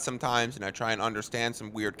stats sometimes, and I try and understand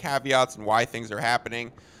some weird caveats and why things are happening.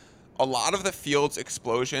 A lot of the Fields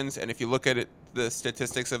explosions, and if you look at it, the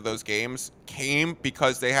statistics of those games, came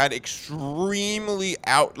because they had extremely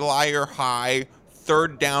outlier high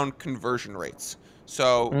third down conversion rates.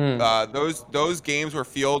 So those games where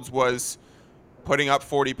Fields was putting up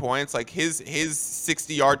 40 points, like his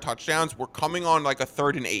 60-yard touchdowns were coming on like a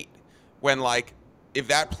 3rd and 8, when like if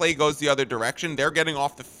that play goes the other direction, they're getting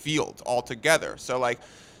off the field altogether. So like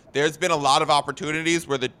there's been a lot of opportunities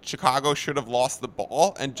where the Chicago should have lost the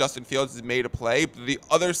ball and Justin Fields has made a play. But the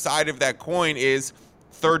other side of that coin is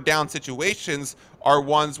third down situations are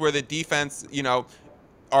ones where the defense,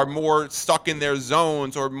 are more stuck in their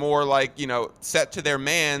zones or more like, set to their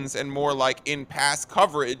mans and more like in pass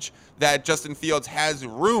coverage, that Justin Fields has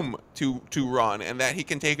room to run and that he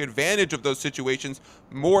can take advantage of those situations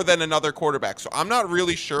more than another quarterback. So I'm not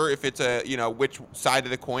really sure if it's which side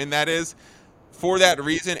of the coin that is. For that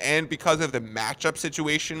reason, and because of the matchup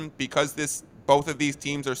situation, because both of these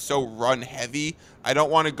teams are so run heavy, I don't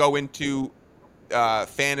want to go into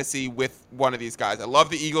fantasy with one of these guys. I love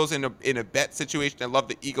the Eagles in a bet situation. I love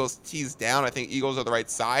the Eagles tease down. I think Eagles are the right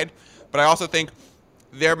side, but I also think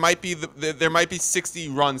there might be 60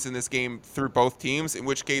 runs in this game through both teams, in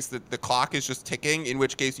which case the clock is just ticking, in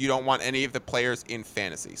which case you don't want any of the players in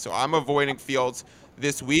fantasy. So I'm avoiding Fields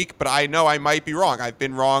this week, but I know I might be wrong. I've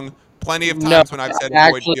been wrong plenty of times when I've said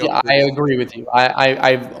avoid Fields. I agree with you.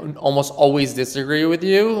 I've almost always disagree with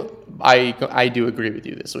you. I do agree with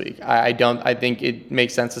you this week. I think it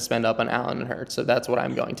makes sense to spend up on Allen and Hurts, so that's what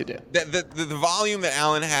I'm going to do. The volume that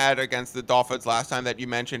Allen had against the Dolphins last time that you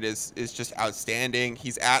mentioned is just outstanding.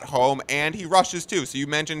 He's at home and he rushes too. So you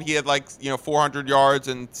mentioned he had 400 yards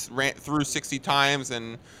and ran through 60 times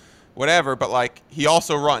and whatever, but like he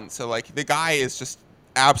also runs. So like the guy is just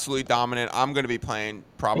absolutely dominant. I'm going to be playing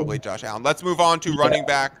probably Josh Allen. Let's move on to running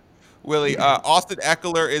back. Willie, Austin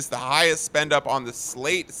Eckler is the highest spend up on the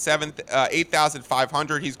slate,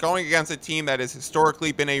 8,500. He's going against a team that has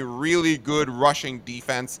historically been a really good rushing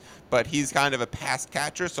defense, but he's kind of a pass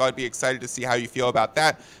catcher, so I'd be excited to see how you feel about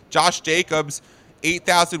that. Josh Jacobs,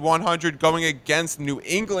 8,100 going against New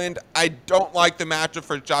England. I don't like the matchup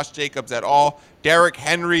for Josh Jacobs at all. Derrick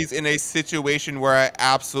Henry's in a situation where I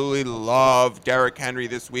absolutely love Derrick Henry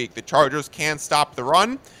this week. The Chargers can't stop the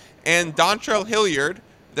run, and Dontrell Hilliard,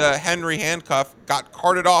 the Henry handcuff, got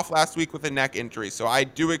carted off last week with a neck injury. So I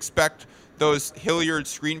do expect those Hilliard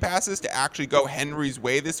screen passes to actually go Henry's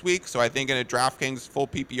way this week. So I think in a DraftKings full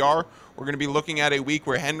PPR, we're going to be looking at a week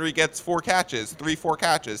where Henry gets 4 catches.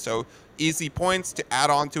 So easy points to add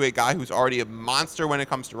on to a guy who's already a monster when it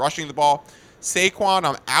comes to rushing the ball. Saquon,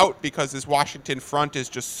 I'm out because this Washington front is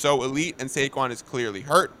just so elite, and Saquon is clearly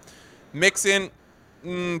hurt. Mixon,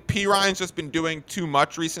 P. Ryan's just been doing too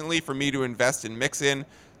much recently for me to invest in Mixon.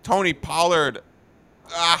 Tony Pollard,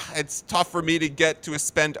 it's tough for me to get to a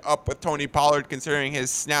spend up with Tony Pollard considering his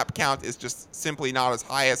snap count is just simply not as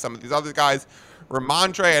high as some of these other guys.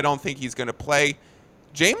 Ramondre, I don't think he's going to play.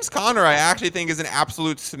 James Conner, I actually think is an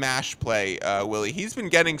absolute smash play, Willie. He's been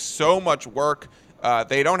getting so much work.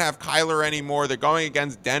 They don't have Kyler anymore. They're going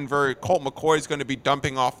against Denver. Colt McCoy is going to be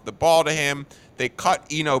dumping off the ball to him. They cut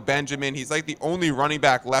Eno Benjamin. He's like the only running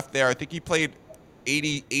back left there. I think he played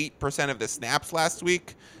 88% of the snaps last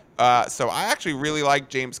week. So I actually really like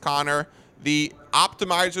James Conner. The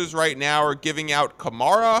optimizers right now are giving out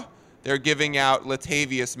Kamara. They're giving out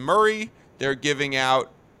Latavius Murray. They're giving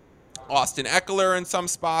out Austin Eckler in some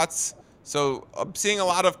spots. So I'm seeing a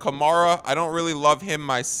lot of Kamara. I don't really love him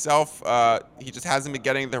myself. He just hasn't been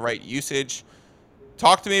getting the right usage.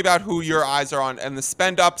 Talk to me about who your eyes are on. And the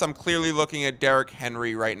spend ups, I'm clearly looking at Derrick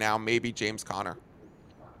Henry right now, maybe James Conner.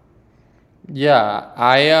 Yeah,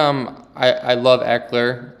 I love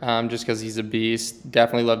Eckler just because he's a beast.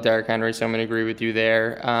 Definitely love Derrick Henry, so I'm gonna agree with you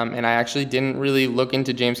there. And I actually didn't really look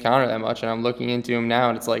into James Conner that much, and I'm looking into him now,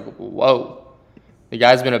 and it's like, whoa, the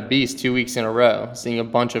guy's been a beast 2 weeks in a row, seeing a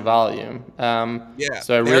bunch of volume. Yeah,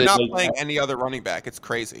 So I they're really not like playing that. any other running back. It's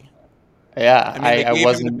crazy. Yeah, I mean, they I gave him the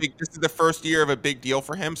wasn't. big. This is the first year of a big deal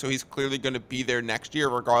for him, so he's clearly going to be there next year,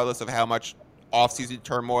 regardless of how much offseason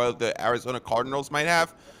turmoil the Arizona Cardinals might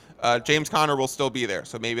have. James Conner will still be there,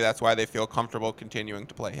 so maybe that's why they feel comfortable continuing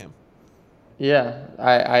to play him. Yeah,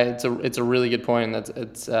 it's a really good point,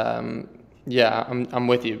 and yeah, I'm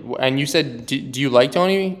with you. And you said, do you like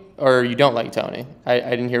Tony or you don't like Tony? I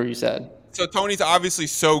didn't hear what you said. So Tony's obviously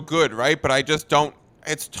so good, right? But I just don't.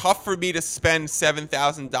 It's tough for me to spend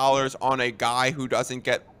 $7,000 on a guy who doesn't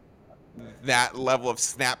get that level of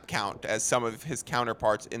snap count as some of his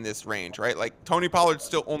counterparts in this range, right? Like Tony Pollard's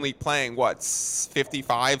still only playing what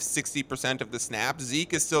 55, 60% of the snaps.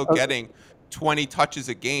 Zeke is still getting 20 touches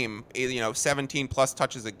a game, 17 plus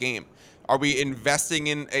touches a game. Are we investing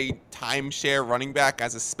in a timeshare running back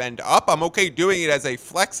as a spend up? I'm okay doing it as a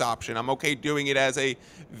flex option. I'm okay doing it as a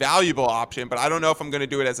valuable option, but I don't know if I'm going to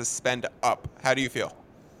do it as a spend up. How do you feel?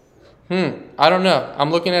 I don't know.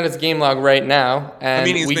 I'm looking at his game log right now, I mean,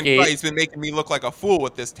 and he's week been eight. he's been making me look like a fool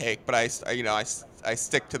with this take, but I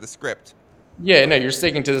stick to the script. Yeah, no, you're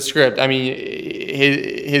sticking to the script. I mean,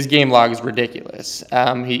 his game log is ridiculous.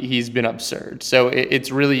 He's been absurd. So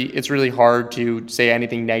it's really hard to say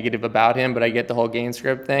anything negative about him. But I get the whole game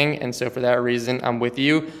script thing, and so for that reason, I'm with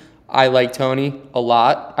you. I like Tony a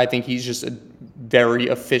lot. I think he's just a very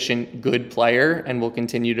efficient, good player, and will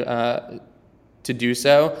continue to do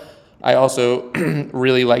so. I also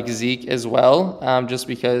really like Zeke as well, just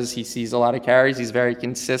because he sees a lot of carries. He's very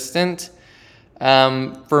consistent.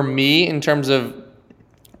 For me, in terms of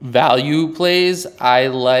value plays, I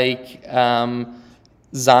like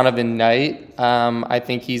Zonovan Knight. I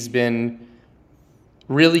think he's been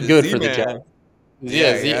really The good for the Z-Man. Jets.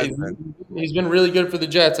 Yeah, Yeah, he has been. he's been really good for the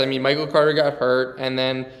Jets. I mean, Michael Carter got hurt, and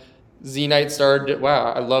then Z Knight started.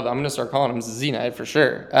 Wow, I'm going to start calling him Z Knight for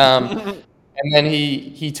sure. And then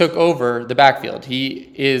he took over the backfield.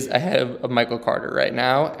 He is ahead of Michael Carter right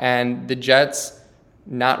now, and the Jets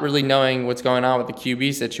not really knowing what's going on with the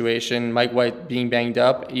QB situation, Mike White being banged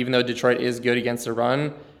up, even though Detroit is good against the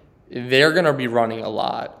run, they're going to be running a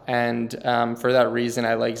lot. And for that reason,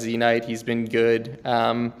 I like Z Knight. He's been good.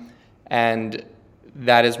 And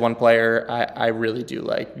that is one player I really do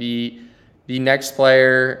like. The next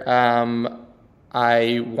player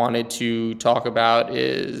I wanted to talk about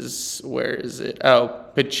is, where is it? Oh,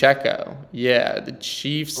 Pacheco. Yeah, the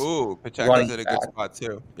Chiefs Ooh, Pacheco's running at a good back. spot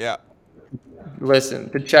too. Yeah. Listen,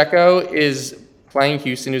 Pacheco is playing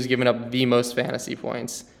Houston, who's given up the most fantasy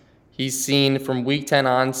points. He's seen from week 10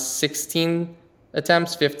 on 16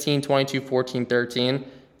 attempts, 15, 22, 14, 13,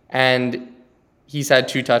 and he's had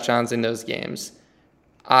 2 touchdowns in those games.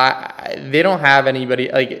 They don't have anybody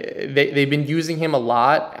like they've been using him a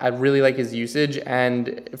lot. I really like his usage,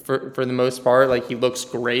 and for the most part, like he looks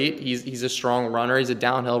great. He's a strong runner. He's a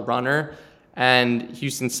downhill runner, and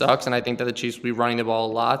Houston sucks. And I think that the Chiefs will be running the ball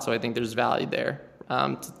a lot. So I think there's value there.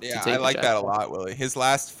 To Yeah, take I the like that a Jets. lot, Willie. His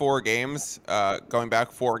last 4 games, going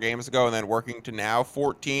back 4 games ago and then working to now,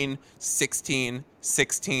 14, 16,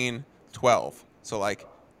 16, 12. So, like,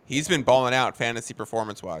 he's been balling out fantasy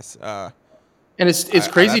performance-wise. And it's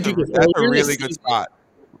crazy too, because That's a really good spot.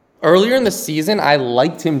 earlier in the season, I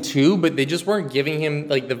liked him too, but they just weren't giving him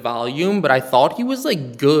like the volume. But I thought he was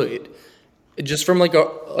like good, just from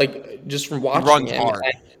just from He watching runs him. hard.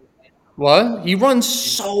 What? He runs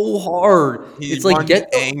so hard. He It's like, runs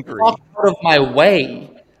get the angry. fuck out of my way.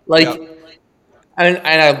 Like, Yep. and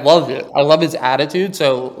I love it. I love his attitude.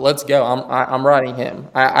 So let's go. I'm riding him.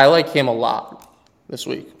 I like him a lot this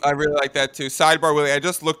week. I really like that too. Sidebar, Willie, I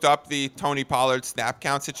just looked up the Tony Pollard snap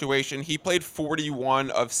count situation. He played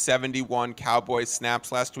 41 of 71 Cowboys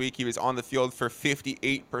snaps last week. He was on the field for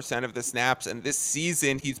 58% of the snaps, and this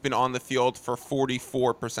season he's been on the field for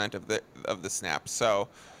 44% of the snaps. So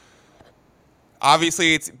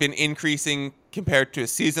obviously it's been increasing compared to a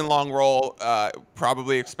season-long role.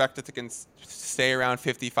 Probably expect it to stay around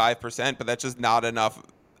 55%, but that's just not enough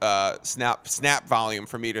snap volume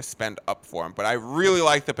for me to spend up for him. But I really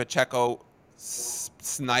like the Pacheco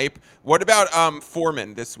snipe. What about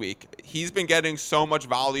Foreman this week? He's been getting so much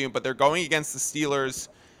volume, but they're going against the Steelers.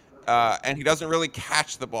 And he doesn't really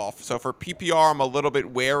catch the ball. So for PPR, I'm a little bit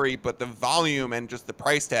wary, but the volume and just the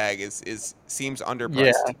price tag seems Yeah.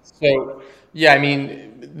 underpriced. So, yeah, I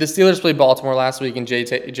mean, the Steelers played Baltimore last week, and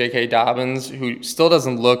J.K. Dobbins, who still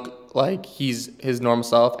doesn't look like he's his normal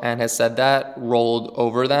self and has said that, rolled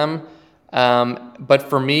over them. But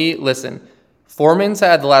for me, listen, Foreman's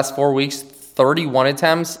had the last 4 weeks 31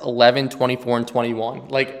 attempts, 11, 24, and 21.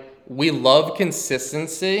 Like, we love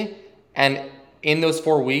consistency, and in those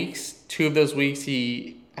 4 weeks, 2 of those weeks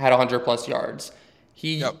he had 100 plus yards.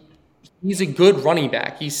 Yep. He's a good running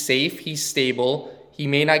back. He's safe. He's stable. He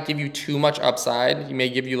may not give you too much upside. He may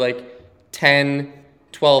give you like 10,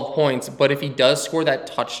 12 points. But if he does score that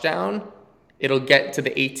touchdown, it'll get to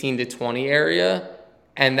the 18 to 20 area.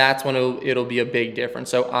 And that's when it'll be a big difference.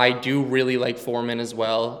 So I do really like Foreman as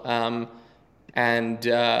well. And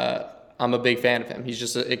I'm a big fan of him. He's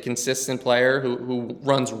just a consistent player who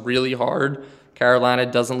runs really hard. Carolina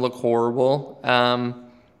doesn't look horrible.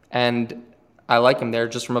 And I like him there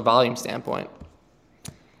just from a volume standpoint.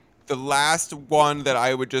 The last one that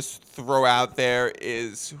I would just throw out there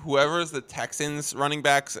is whoever's the Texans running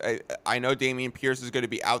backs. I know Dameon Pierce is going to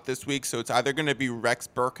be out this week, so it's either going to be Rex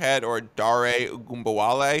Burkhead or Dare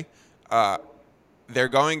Ogunbowale. They're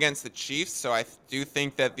going against the Chiefs, so I do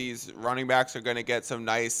think that these running backs are going to get some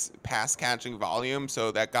nice pass-catching volume.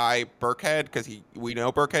 So that guy Burkhead, because we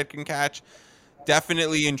know Burkhead can catch,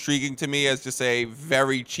 definitely intriguing to me as just a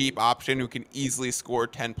very cheap option who can easily score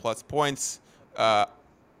 10-plus points. I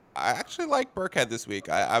actually like Burkhead this week.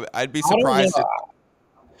 I'd be surprised.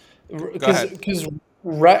 Go ahead. Because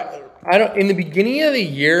I don't. In the beginning of the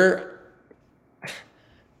year,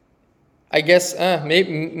 I guess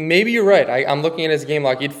maybe you're right. I'm looking at his game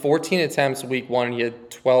log. He had 14 attempts week 1, and he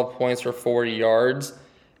had 12 points for 40 yards.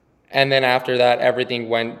 And then after that, everything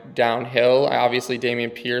went downhill. Obviously,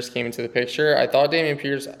 Dameon Pierce came into the picture. I thought Dameon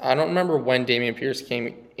Pierce. I don't remember when Dameon Pierce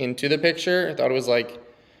came into the picture. I thought it was like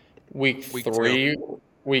week 3,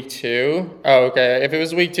 week 2. Oh, okay. If it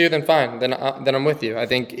was week 2, then fine. Then I'm with you. I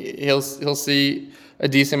think he'll see a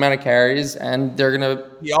decent amount of carries, and they're gonna.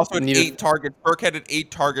 He also had 8 targets. Burkhead had 8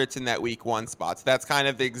 targets in that week 1 spot. So that's kind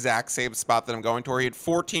of the exact same spot that I'm going to. He had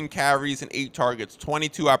 14 carries and 8 targets,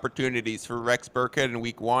 22 opportunities for Rex Burkhead in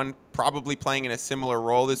week 1. Probably playing in a similar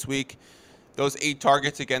role this week. Those 8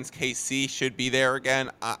 targets against KC should be there again.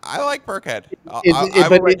 I like Burkhead. I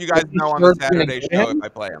will let you guys know on the Saturday show if I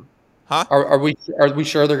play him. Huh? Are we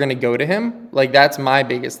sure they're going to go to him? Like, that's my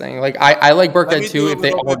biggest thing. Like, I like Burkhead too. If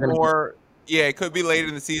they are more. Yeah, it could be late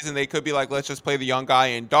in the season. They could be like, let's just play the young guy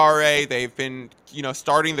in Dare. They've been,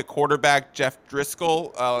 starting the quarterback, Jeff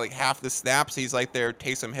Driscoll, like half the snaps. He's like their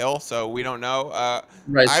Taysom Hill, so we don't know.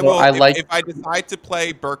 Right. If I decide to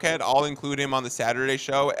play Burkhead, I'll include him on the Saturday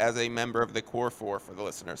show as a member of the Core 4 for the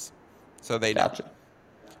listeners, so they know. Gotcha.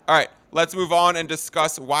 All right, let's move on and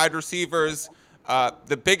discuss wide receivers.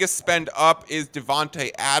 The biggest spend up is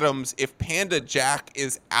Devontae Adams. If Panda Jack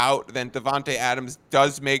is out, then Devontae Adams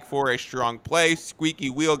does make for a strong play. Squeaky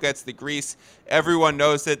wheel gets the grease. Everyone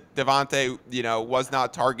knows that Devontae, was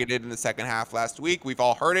not targeted in the second half last week. We've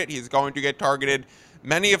all heard it. He's going to get targeted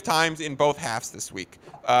many of times in both halves this week.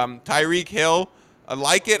 Tyreek Hill, I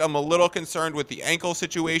like it. I'm a little concerned with the ankle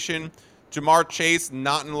situation. Jamar Chase,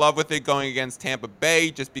 not in love with it going against Tampa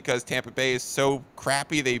Bay just because Tampa Bay is so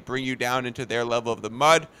crappy. They bring you down into their level of the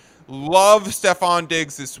mud. Love Stephon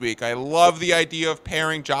Diggs this week. I love the idea of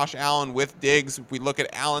pairing Josh Allen with Diggs. If we look at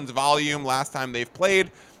Allen's volume last time they've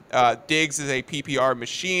played, Diggs is a PPR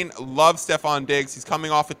machine. Love Stephon Diggs. He's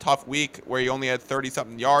coming off a tough week where he only had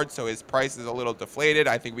 30-something yards, so his price is a little deflated.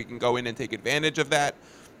 I think we can go in and take advantage of that.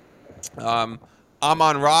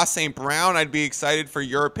 Amon-Ra St. Brown, I'd be excited for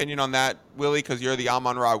your opinion on that, Willie, because you're the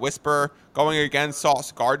Amon-Ra whisperer. Going against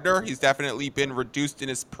Sauce Gardner, he's definitely been reduced in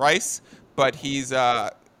his price, but he's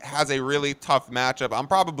has a really tough matchup. I'm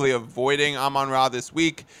probably avoiding Amon-Ra this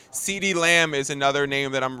week. CeeDee Lamb is another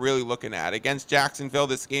name that I'm really looking at. Against Jacksonville,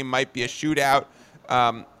 this game might be a shootout.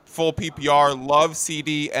 Full PPR, love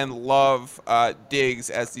CD and love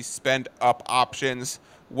Diggs as the spend-up options.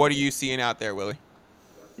 What are you seeing out there, Willie?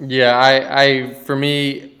 Yeah, for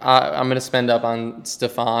me, I'm going to spend up on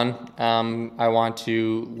Stephon. I want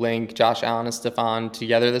to link Josh Allen and Stephon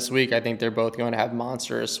together this week. I think they're both going to have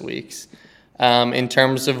monstrous weeks. In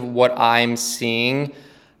terms of what I'm seeing,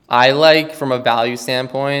 I like, from a value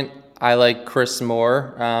standpoint, I like Chris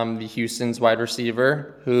Moore, the Houston's wide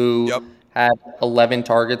receiver, who Yep. had 11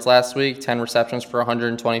 targets last week, 10 receptions for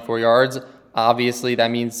 124 yards. Obviously,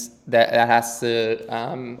 that means that has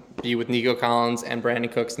to be with Nico Collins and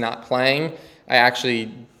Brandon Cooks not playing. I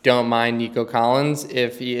actually don't mind Nico Collins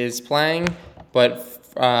if he is playing, but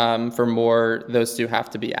for Moore, those two have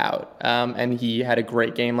to be out. And he had a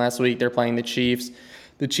great game last week. They're playing the Chiefs.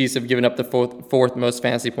 The Chiefs have given up the fourth most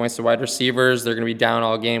fantasy points to wide receivers. They're going to be down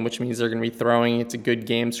all game, which means they're going to be throwing. It's a good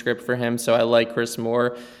game script for him, so I like Chris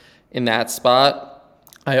Moore in that spot.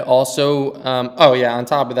 I also, on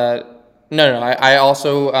top of that, I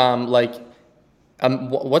also like,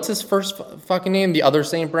 what's his first fucking name? The other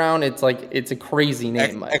St. Brown? It's a crazy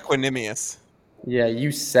name. Equanimous. Yeah,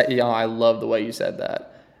 I love the way you said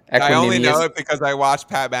that. I only know it because I watch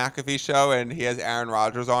Pat McAfee's show, and he has Aaron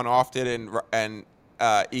Rodgers on often, and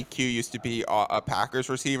EQ used to be a Packers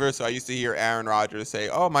receiver, so I used to hear Aaron Rodgers say,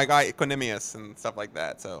 "Oh my God, Equanimous," and stuff like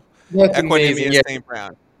that. So Equanimous St.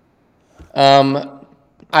 Brown.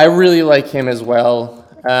 I really like him as well,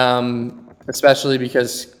 especially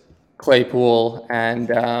because Claypool and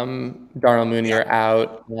Darnell Mooney are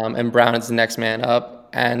out, and Brown is the next man up,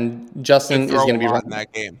 and Justin is going to be running in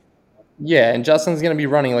that game. Yeah, and Justin's going to be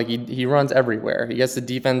running like he runs everywhere. He gets the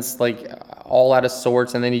defense like all out of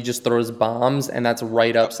sorts, and then he just throws bombs, and that's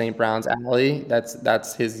right up St. Brown's alley.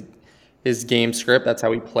 That's his game script. That's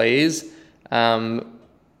how he plays.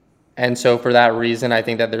 And so for that reason, I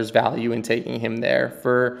think that there's value in taking him there.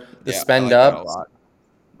 For the spend up,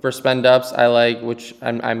 for spend ups, I like, which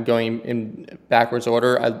I'm going in backwards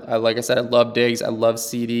order. I like I said, I love Diggs. I love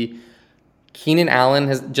CD. Keenan Allen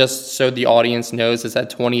has, just so the audience knows, has had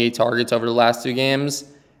 28 targets over the last 2 games.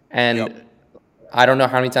 And I don't know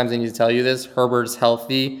how many times I need to tell you this. Herbert's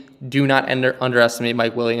healthy. Do not underestimate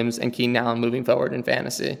Mike Williams and Keenan Allen moving forward in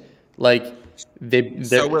fantasy. Like, they're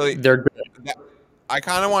good. I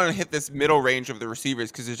kind of want to hit this middle range of the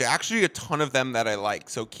receivers because there's actually a ton of them that I like.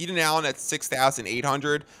 So Keenan Allen at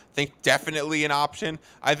 6,800, I think definitely an option.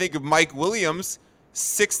 I think of Mike Williams,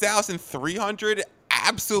 6,300,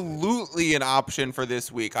 absolutely an option for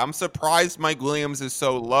this week. I'm surprised Mike Williams is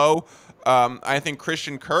so low. I think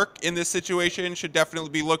Christian Kirk in this situation should definitely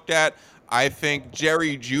be looked at. I think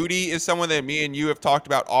Jerry Jeudy is someone that me and you have talked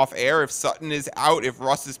about off air. If Sutton is out, if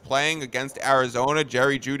Russ is playing against Arizona,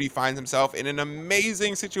 Jerry Jeudy finds himself in an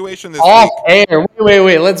amazing situation this week. Off air.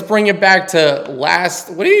 Wait. Let's bring it back to last.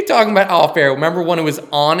 What are you talking about off air? Remember when it was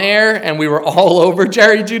on air and we were all over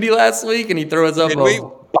Jerry Jeudy last week and he threw us up a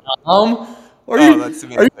bomb? Are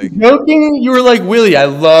you joking? You were like, Willie, I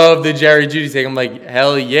love the Jerry Jeudy take. I'm like,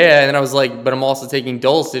 hell yeah. And then I was like, but I'm also taking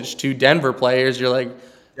Dulcich, 2 Denver players. You're like,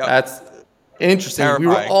 that's interesting. Terrifying.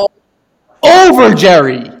 We were all over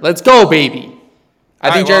Jerry. Let's go, baby. I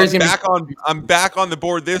think Jerry's gonna be I'm back on the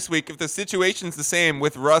board this week. If the situation's the same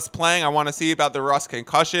with Russ playing, I want to see about the Russ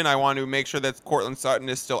concussion. I want to make sure that Courtland Sutton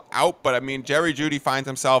is still out. But I mean, Jerry Jeudy finds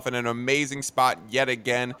himself in an amazing spot yet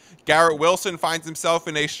again. Garrett Wilson finds himself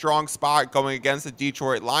in a strong spot going against the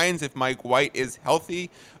Detroit Lions if Mike White is healthy.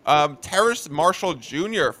 Terrace Marshall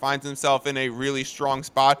Jr. finds himself in a really strong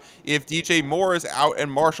spot if DJ Moore is out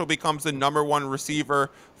and Marshall becomes the number 1 receiver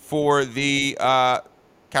for the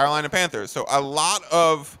Carolina Panthers. So a lot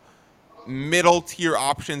of middle tier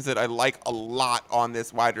options that I like a lot on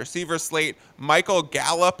this wide receiver slate. Michael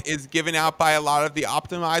Gallup is given out by a lot of the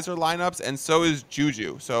optimizer lineups, and so is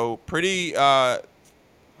Juju. So pretty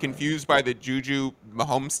confused by the Juju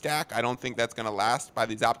Mahomes stack. I don't think that's going to last by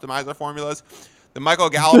these optimizer formulas. The Michael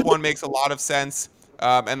Gallup one makes a lot of sense,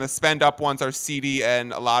 and the spend up ones are CD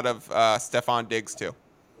and a lot of Stephon Diggs too.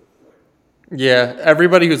 Yeah,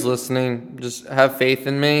 everybody who's listening, just have faith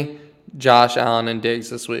in me, Josh Allen and Diggs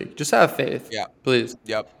this week. Just have faith. Yeah. Please.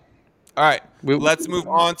 Yep. All right. Let's move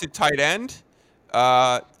on to tight end.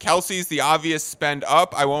 Kelsey's the obvious spend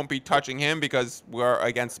up. I won't be touching him because we're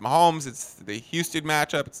against Mahomes. It's the Houston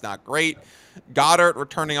matchup. It's not great. Goddard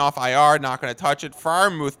returning off IR, not going to touch it.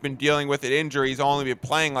 Freiermuth been dealing with an injury. He's only been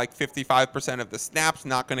playing like 55% of the snaps.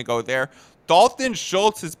 Not going to go there. Dalton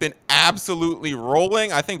Schultz has been absolutely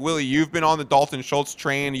rolling. I think, Willie, you've been on the Dalton Schultz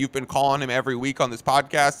train. You've been calling him every week on this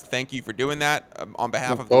podcast. Thank you for doing that on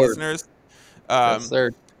behalf of the listeners. Yes,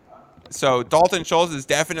 sir. So Dalton Schultz is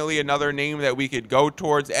definitely another name that we could go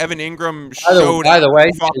towards. Evan Ingram showed. By the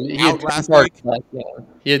way, he had 10 targets last game.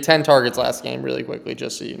 He had 10 targets last game. Really quickly,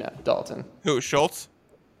 just so you know, Dalton. Who, Schultz?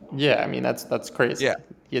 Yeah, I mean that's crazy.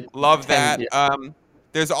 Yeah, love that. Yeah.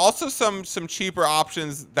 There's also some cheaper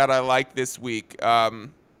options that I like this week.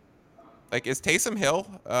 Like, is Taysom Hill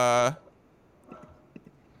a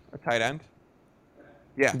tight end?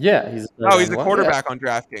 Yeah. Yeah, he's a quarterback on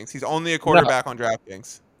DraftKings. He's only a quarterback on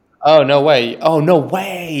DraftKings. Oh, no way. Oh, no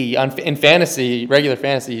way. In fantasy, regular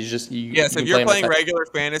fantasy, he's just Yes, you if can you're play him playing at. regular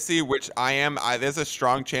fantasy, which I am, there's a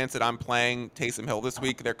strong chance that I'm playing Taysom Hill this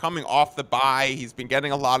week. They're coming off the bye. He's been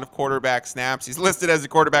getting a lot of quarterback snaps. He's listed as a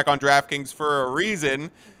quarterback on DraftKings for a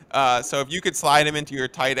reason. So if you could slide him into your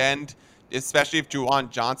tight end, especially if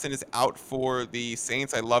Juwan Johnson is out for the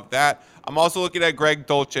Saints, I love that. I'm also looking at Greg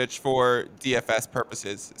Dulcich for DFS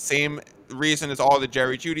purposes. Same reason as all the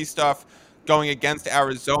Jerry Jeudy stuff. Going against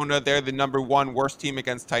Arizona, they're the number one worst team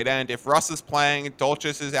against tight end. If Russ is playing,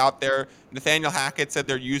 Dulcich is out there. Nathaniel Hackett said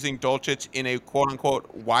they're using Dulcich in a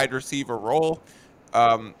quote-unquote wide receiver role.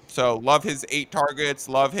 So love his 8 targets.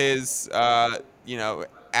 Love his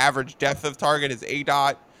average depth of target, his A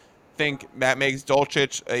dot. Think that makes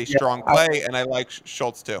Dulcich a Yeah, strong play, and I like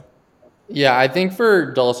Schultz too. yeah, I think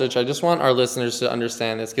for Dulcich, I just want our listeners to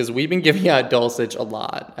understand this because we've been giving out Dulcich a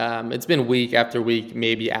lot. It's been week after week,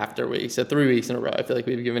 maybe after week. So 3 weeks in a row, I feel like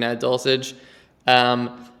we've given out Dulcich.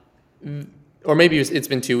 Um, or maybe it's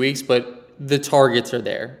been 2 weeks, but the targets are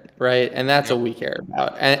there, right? And that's Yep. what we care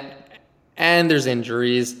about. And there's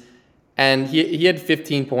injuries. And he had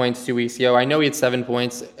 15 points 2 weeks ago. I know he had 7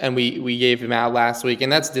 points, and we gave him out last week,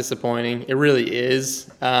 and that's disappointing. It really is.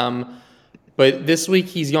 But this week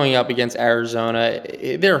he's going up against Arizona.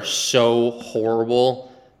 They're so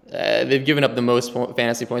horrible. They've given up the most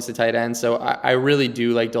fantasy points to tight end, so I really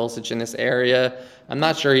do like Dulcich in this area. I'm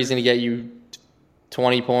not sure he's going to get you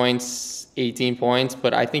 20 points, 18 points,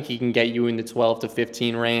 but I think he can get you in the 12 to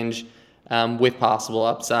 15 range with possible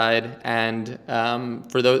upside. And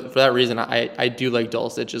for that reason, I do like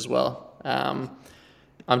Dulcich as well.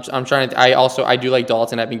 I'm trying to. I do like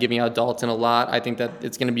Dalton. I've been giving out Dalton a lot. I think that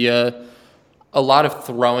it's going to be a lot of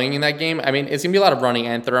throwing in that game. I mean, it's going to be a lot of running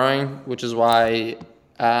and throwing, which is why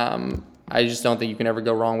I just don't think you can ever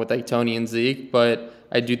go wrong with like Tony and Zeke. But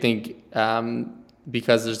I do think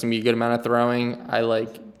because there's going to be a good amount of throwing, I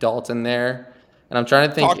like Dalton there. And I'm trying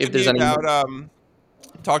to think if there's any.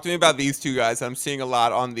 Talk to me about these two guys. I'm seeing a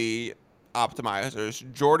lot on the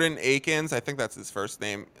optimizers. Jordan Akins, I think that's his first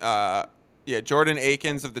name. Jordan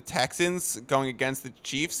Akins of the Texans going against the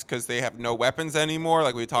Chiefs because they have no weapons anymore.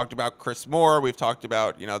 Like we talked about Chris Moore. We've talked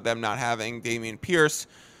about, them not having Dameon Pierce.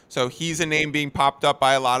 So he's a name being popped up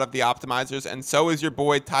by a lot of the optimizers. And so is your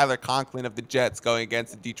boy Tyler Conklin of the Jets going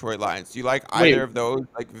against the Detroit Lions. Do you like either of those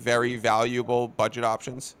like very valuable budget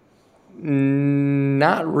options?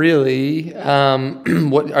 Not really.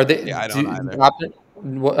 What are they? Yeah, I don't either.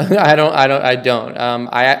 I don't.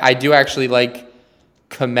 I do actually like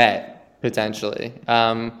Komet potentially.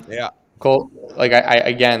 Yeah. Cole, like I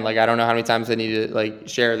again, like I don't know how many times I need to like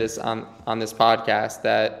share this on this podcast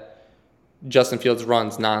that Justin Fields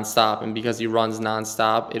runs nonstop, and because he runs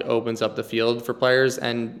nonstop, it opens up the field for players.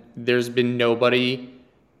 And there's been nobody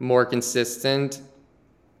more consistent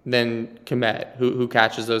than Komet, who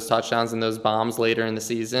catches those touchdowns and those bombs later in the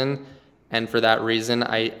season. And for that reason,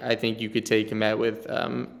 I think you could take Komet with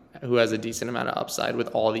who has a decent amount of upside with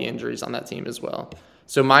all the injuries on that team as well.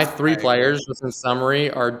 So my 3 players, just in summary,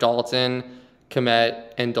 are Dalton,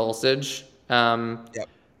 Komet, and Dulcich. Yep.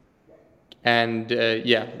 And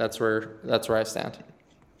that's where I stand.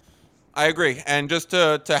 I agree. And just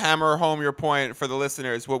to hammer home your point for the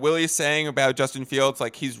listeners, what Willie's saying about Justin Fields,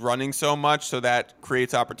 like he's running so much, so that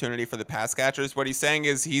creates opportunity for the pass catchers. What he's saying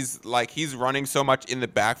is he's running so much in the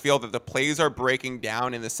backfield that the plays are breaking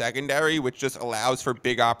down in the secondary, which just allows for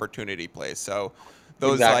big opportunity plays. So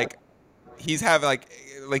those Exactly. he's having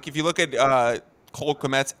like if you look at Cole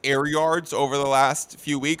Kmet's air yards over the last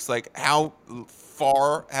few weeks, like how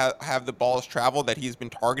far have the balls traveled that he's been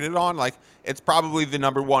targeted on? Like it's probably the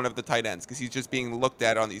number one of the tight ends because he's just being looked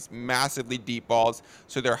at on these massively deep balls.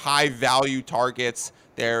 So they're high value targets.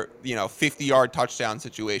 They're 50-yard touchdown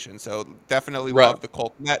situations. So definitely love the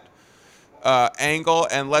Cole Kmet angle.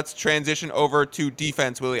 And let's transition over to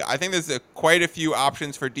defense, Willie. I think there's quite a few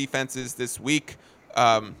options for defenses this week.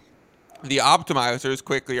 The optimizers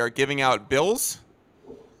quickly are giving out Bills,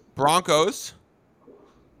 Broncos,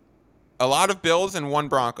 a lot of Bills and 1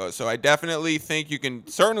 Broncos. So I definitely think you can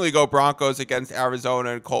certainly go Broncos against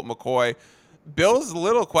Arizona and Colt McCoy. Bills a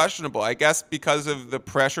little questionable, I guess, because of the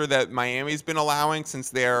pressure that Miami's been allowing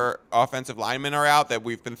since their offensive linemen are out, that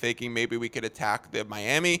we've been thinking maybe we could attack the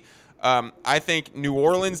Miami. I think New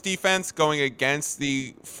Orleans defense going against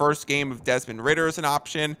the first game of Desmond Ridder is an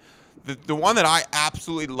option. The one that I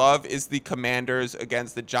absolutely love is the Commanders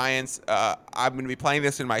against the Giants. I'm going to be playing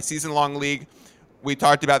this in my season-long league. We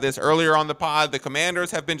talked about this earlier on the pod. The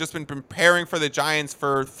Commanders have been preparing for the Giants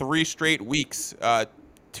for 3 straight weeks,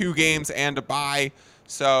 2 games and a bye.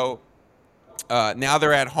 So Now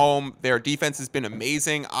they're at home. Their defense has been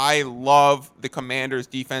amazing. I love the Commanders'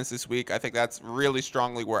 defense this week. I think that's really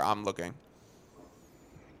strongly where I'm looking.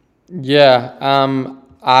 Yeah,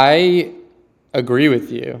 I agree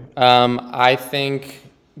with you. I think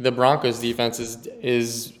the Broncos defense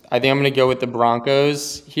is I think I'm going to go with the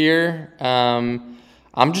Broncos here. They're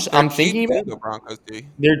I'm cheap thinking too, about the Broncos D.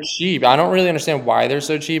 they're cheap. I don't really understand why they're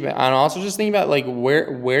so cheap. And I'm also just thinking about like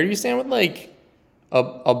where do you stand with like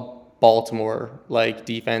a Baltimore like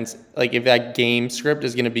defense? Like if that game script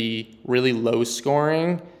is going to be really low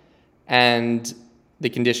scoring and the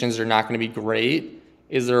conditions are not going to be great,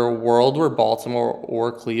 is there a world where Baltimore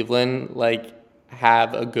or Cleveland like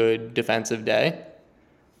have a good defensive day?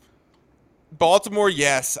 Baltimore,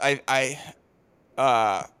 yes.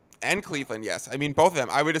 Uh, and Cleveland, yes. I mean, both of them.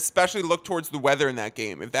 I would especially look towards the weather in that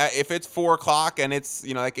game. If it's 4 o'clock and it's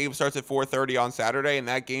that game starts at 4:30 on Saturday, and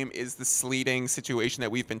that game is the sleeting situation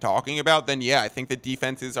that we've been talking about, then yeah, I think the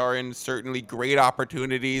defenses are in certainly great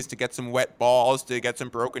opportunities to get some wet balls, to get some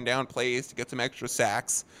broken down plays, to get some extra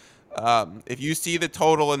sacks. If you see the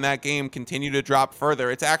total in that game continue to drop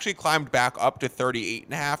further, it's actually climbed back up to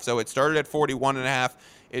 38.5. So it started at 41.5.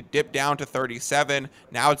 It dipped down to 37.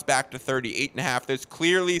 Now it's back to 38.5. There's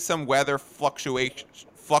clearly some weather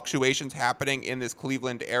fluctuations happening in this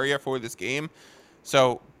Cleveland area for this game.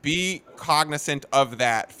 So be cognizant of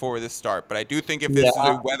that for this start. But I do think if this is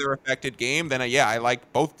Yeah, a weather affected game, then yeah, I like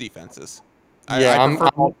both defenses. I yeah, prefer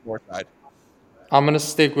Baltimore side. I'm gonna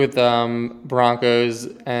stick with Broncos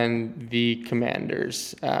and the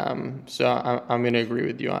Commanders. So I'm gonna agree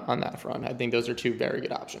with you on that front. I think those are two very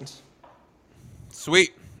good options.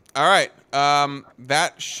 Sweet. All right.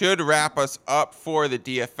 That should wrap us up for the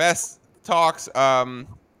DFS talks.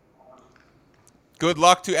 Good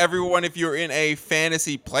luck to everyone if you're in a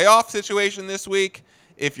fantasy playoff situation this week.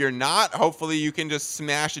 If you're not, hopefully you can just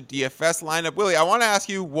smash a DFS lineup. Willie, I want to ask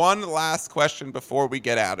you one last question before we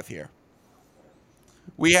get out of here.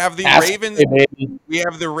 We have the Ask Ravens. me, baby. We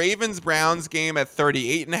have the Ravens Browns game at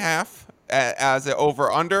 38.5 as an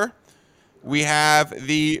over under. We have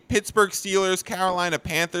the Pittsburgh Steelers Carolina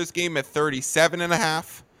Panthers game at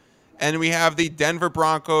 37.5, and we have the Denver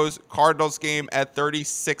Broncos Cardinals game at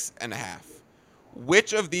 36.5.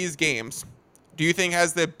 Which of these games do you think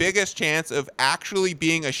has the biggest chance of actually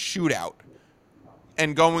being a shootout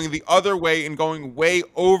and going the other way and going way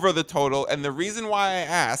over the total? And the reason why I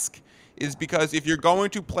ask is because if you're going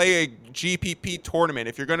to play a GPP tournament,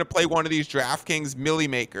 if you're going to play one of these DraftKings Millie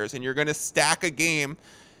Makers and you're going to stack a game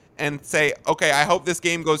and say, okay, I hope this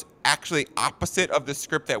game goes actually opposite of the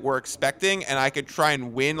script that we're expecting, and I could try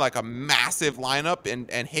and win like a massive lineup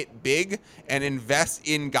and hit big and invest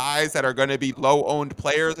in guys that are going to be low-owned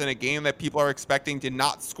players in a game that people are expecting to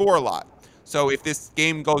not score a lot. So if this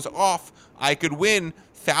game goes off, I could win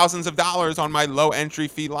thousands of dollars on my low entry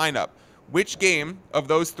fee lineup. Which game of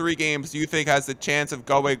those three games do you think has the chance of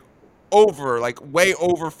going over, like way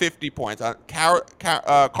over 50 points?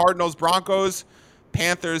 Cardinals, Broncos,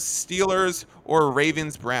 Panthers, Steelers, or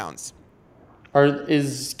Ravens, Browns?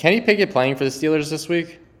 Is Kenny Pickett playing for the Steelers this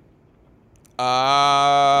week?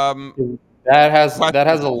 Um, That has a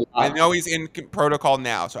I lot. know he's in protocol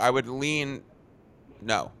now, so I would lean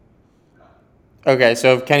no. Okay,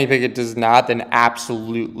 so if Kenny Pickett does not, then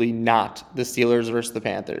absolutely not the Steelers versus the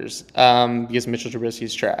Panthers, because Mitchell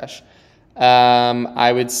Trubisky's trash.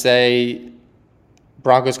 I would say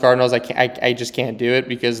Broncos Cardinals. I just can't do it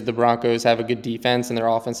because the Broncos have a good defense and their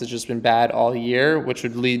offense has just been bad all year, which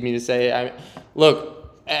would lead me to say,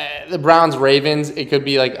 look, the Browns Ravens. It could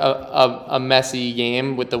be like a messy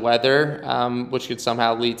game with the weather, which could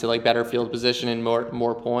somehow lead to like better field position and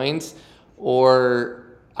more points. Or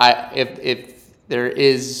if there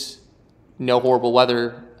is no horrible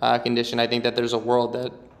weather condition, I think that there's a world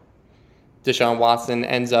that Deshaun Watson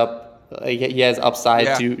ends up. He has upside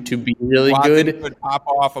Yeah. to be really Watson good. could pop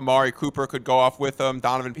off. Amari Cooper could go off with him.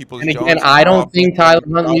 Donovan And again, Peoples-Jones. I don't think Tyler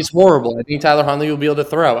Huntley's horrible. I think Tyler Huntley will be able to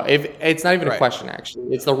throw. If it's not even a Right. question,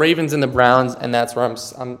 actually, it's the Ravens and the Browns, and that's where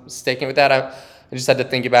I'm sticking with that. I just had to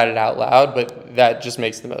think about it out loud, but that just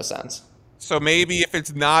makes the most sense. So maybe if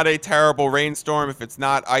it's not a terrible rainstorm, if it's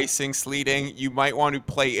not icing, sleeting, you might want to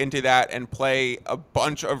play into that and play a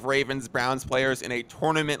bunch of Ravens Browns players in a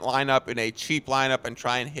tournament lineup, in a cheap lineup, and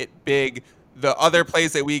try and hit big. The other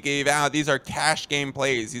plays that we gave out, these are cash game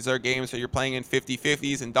plays. These are games that you're playing in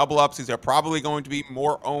 50-50s and double ups. These are probably going to be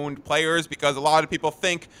more owned players because a lot of people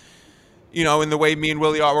think, in the way me and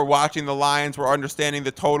Willie are, we're watching the lines, we're understanding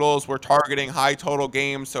the totals, we're targeting high total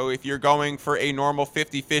games. So if you're going for a normal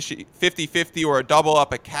 50-50 or a double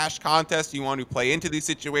up, a cash contest, you want to play into these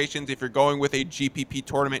situations. If you're going with a GPP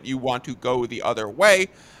tournament, you want to go the other way.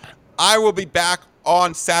 I will be back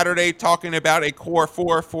on Saturday talking about a Core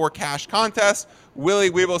 4 for cash contest. Willie,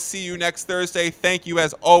 we will see you next Thursday. Thank you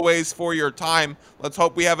as always for your time. Let's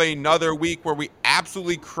hope we have another week where we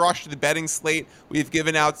absolutely crush the betting slate. We've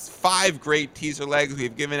given out 5 great teaser legs.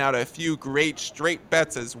 We've given out a few great straight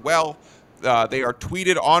bets as well. They are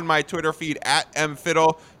tweeted on my Twitter feed at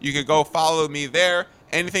mfiddle. You can go follow me there.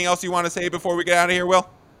 Anything else you want to say before we get out of here, Will?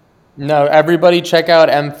 No, everybody check out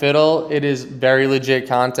mfiddle. It is very legit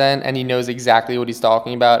content, and he knows exactly what he's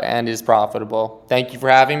talking about and is profitable. Thank you for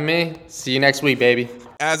having me. See you next week, baby.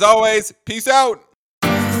 As always, peace out.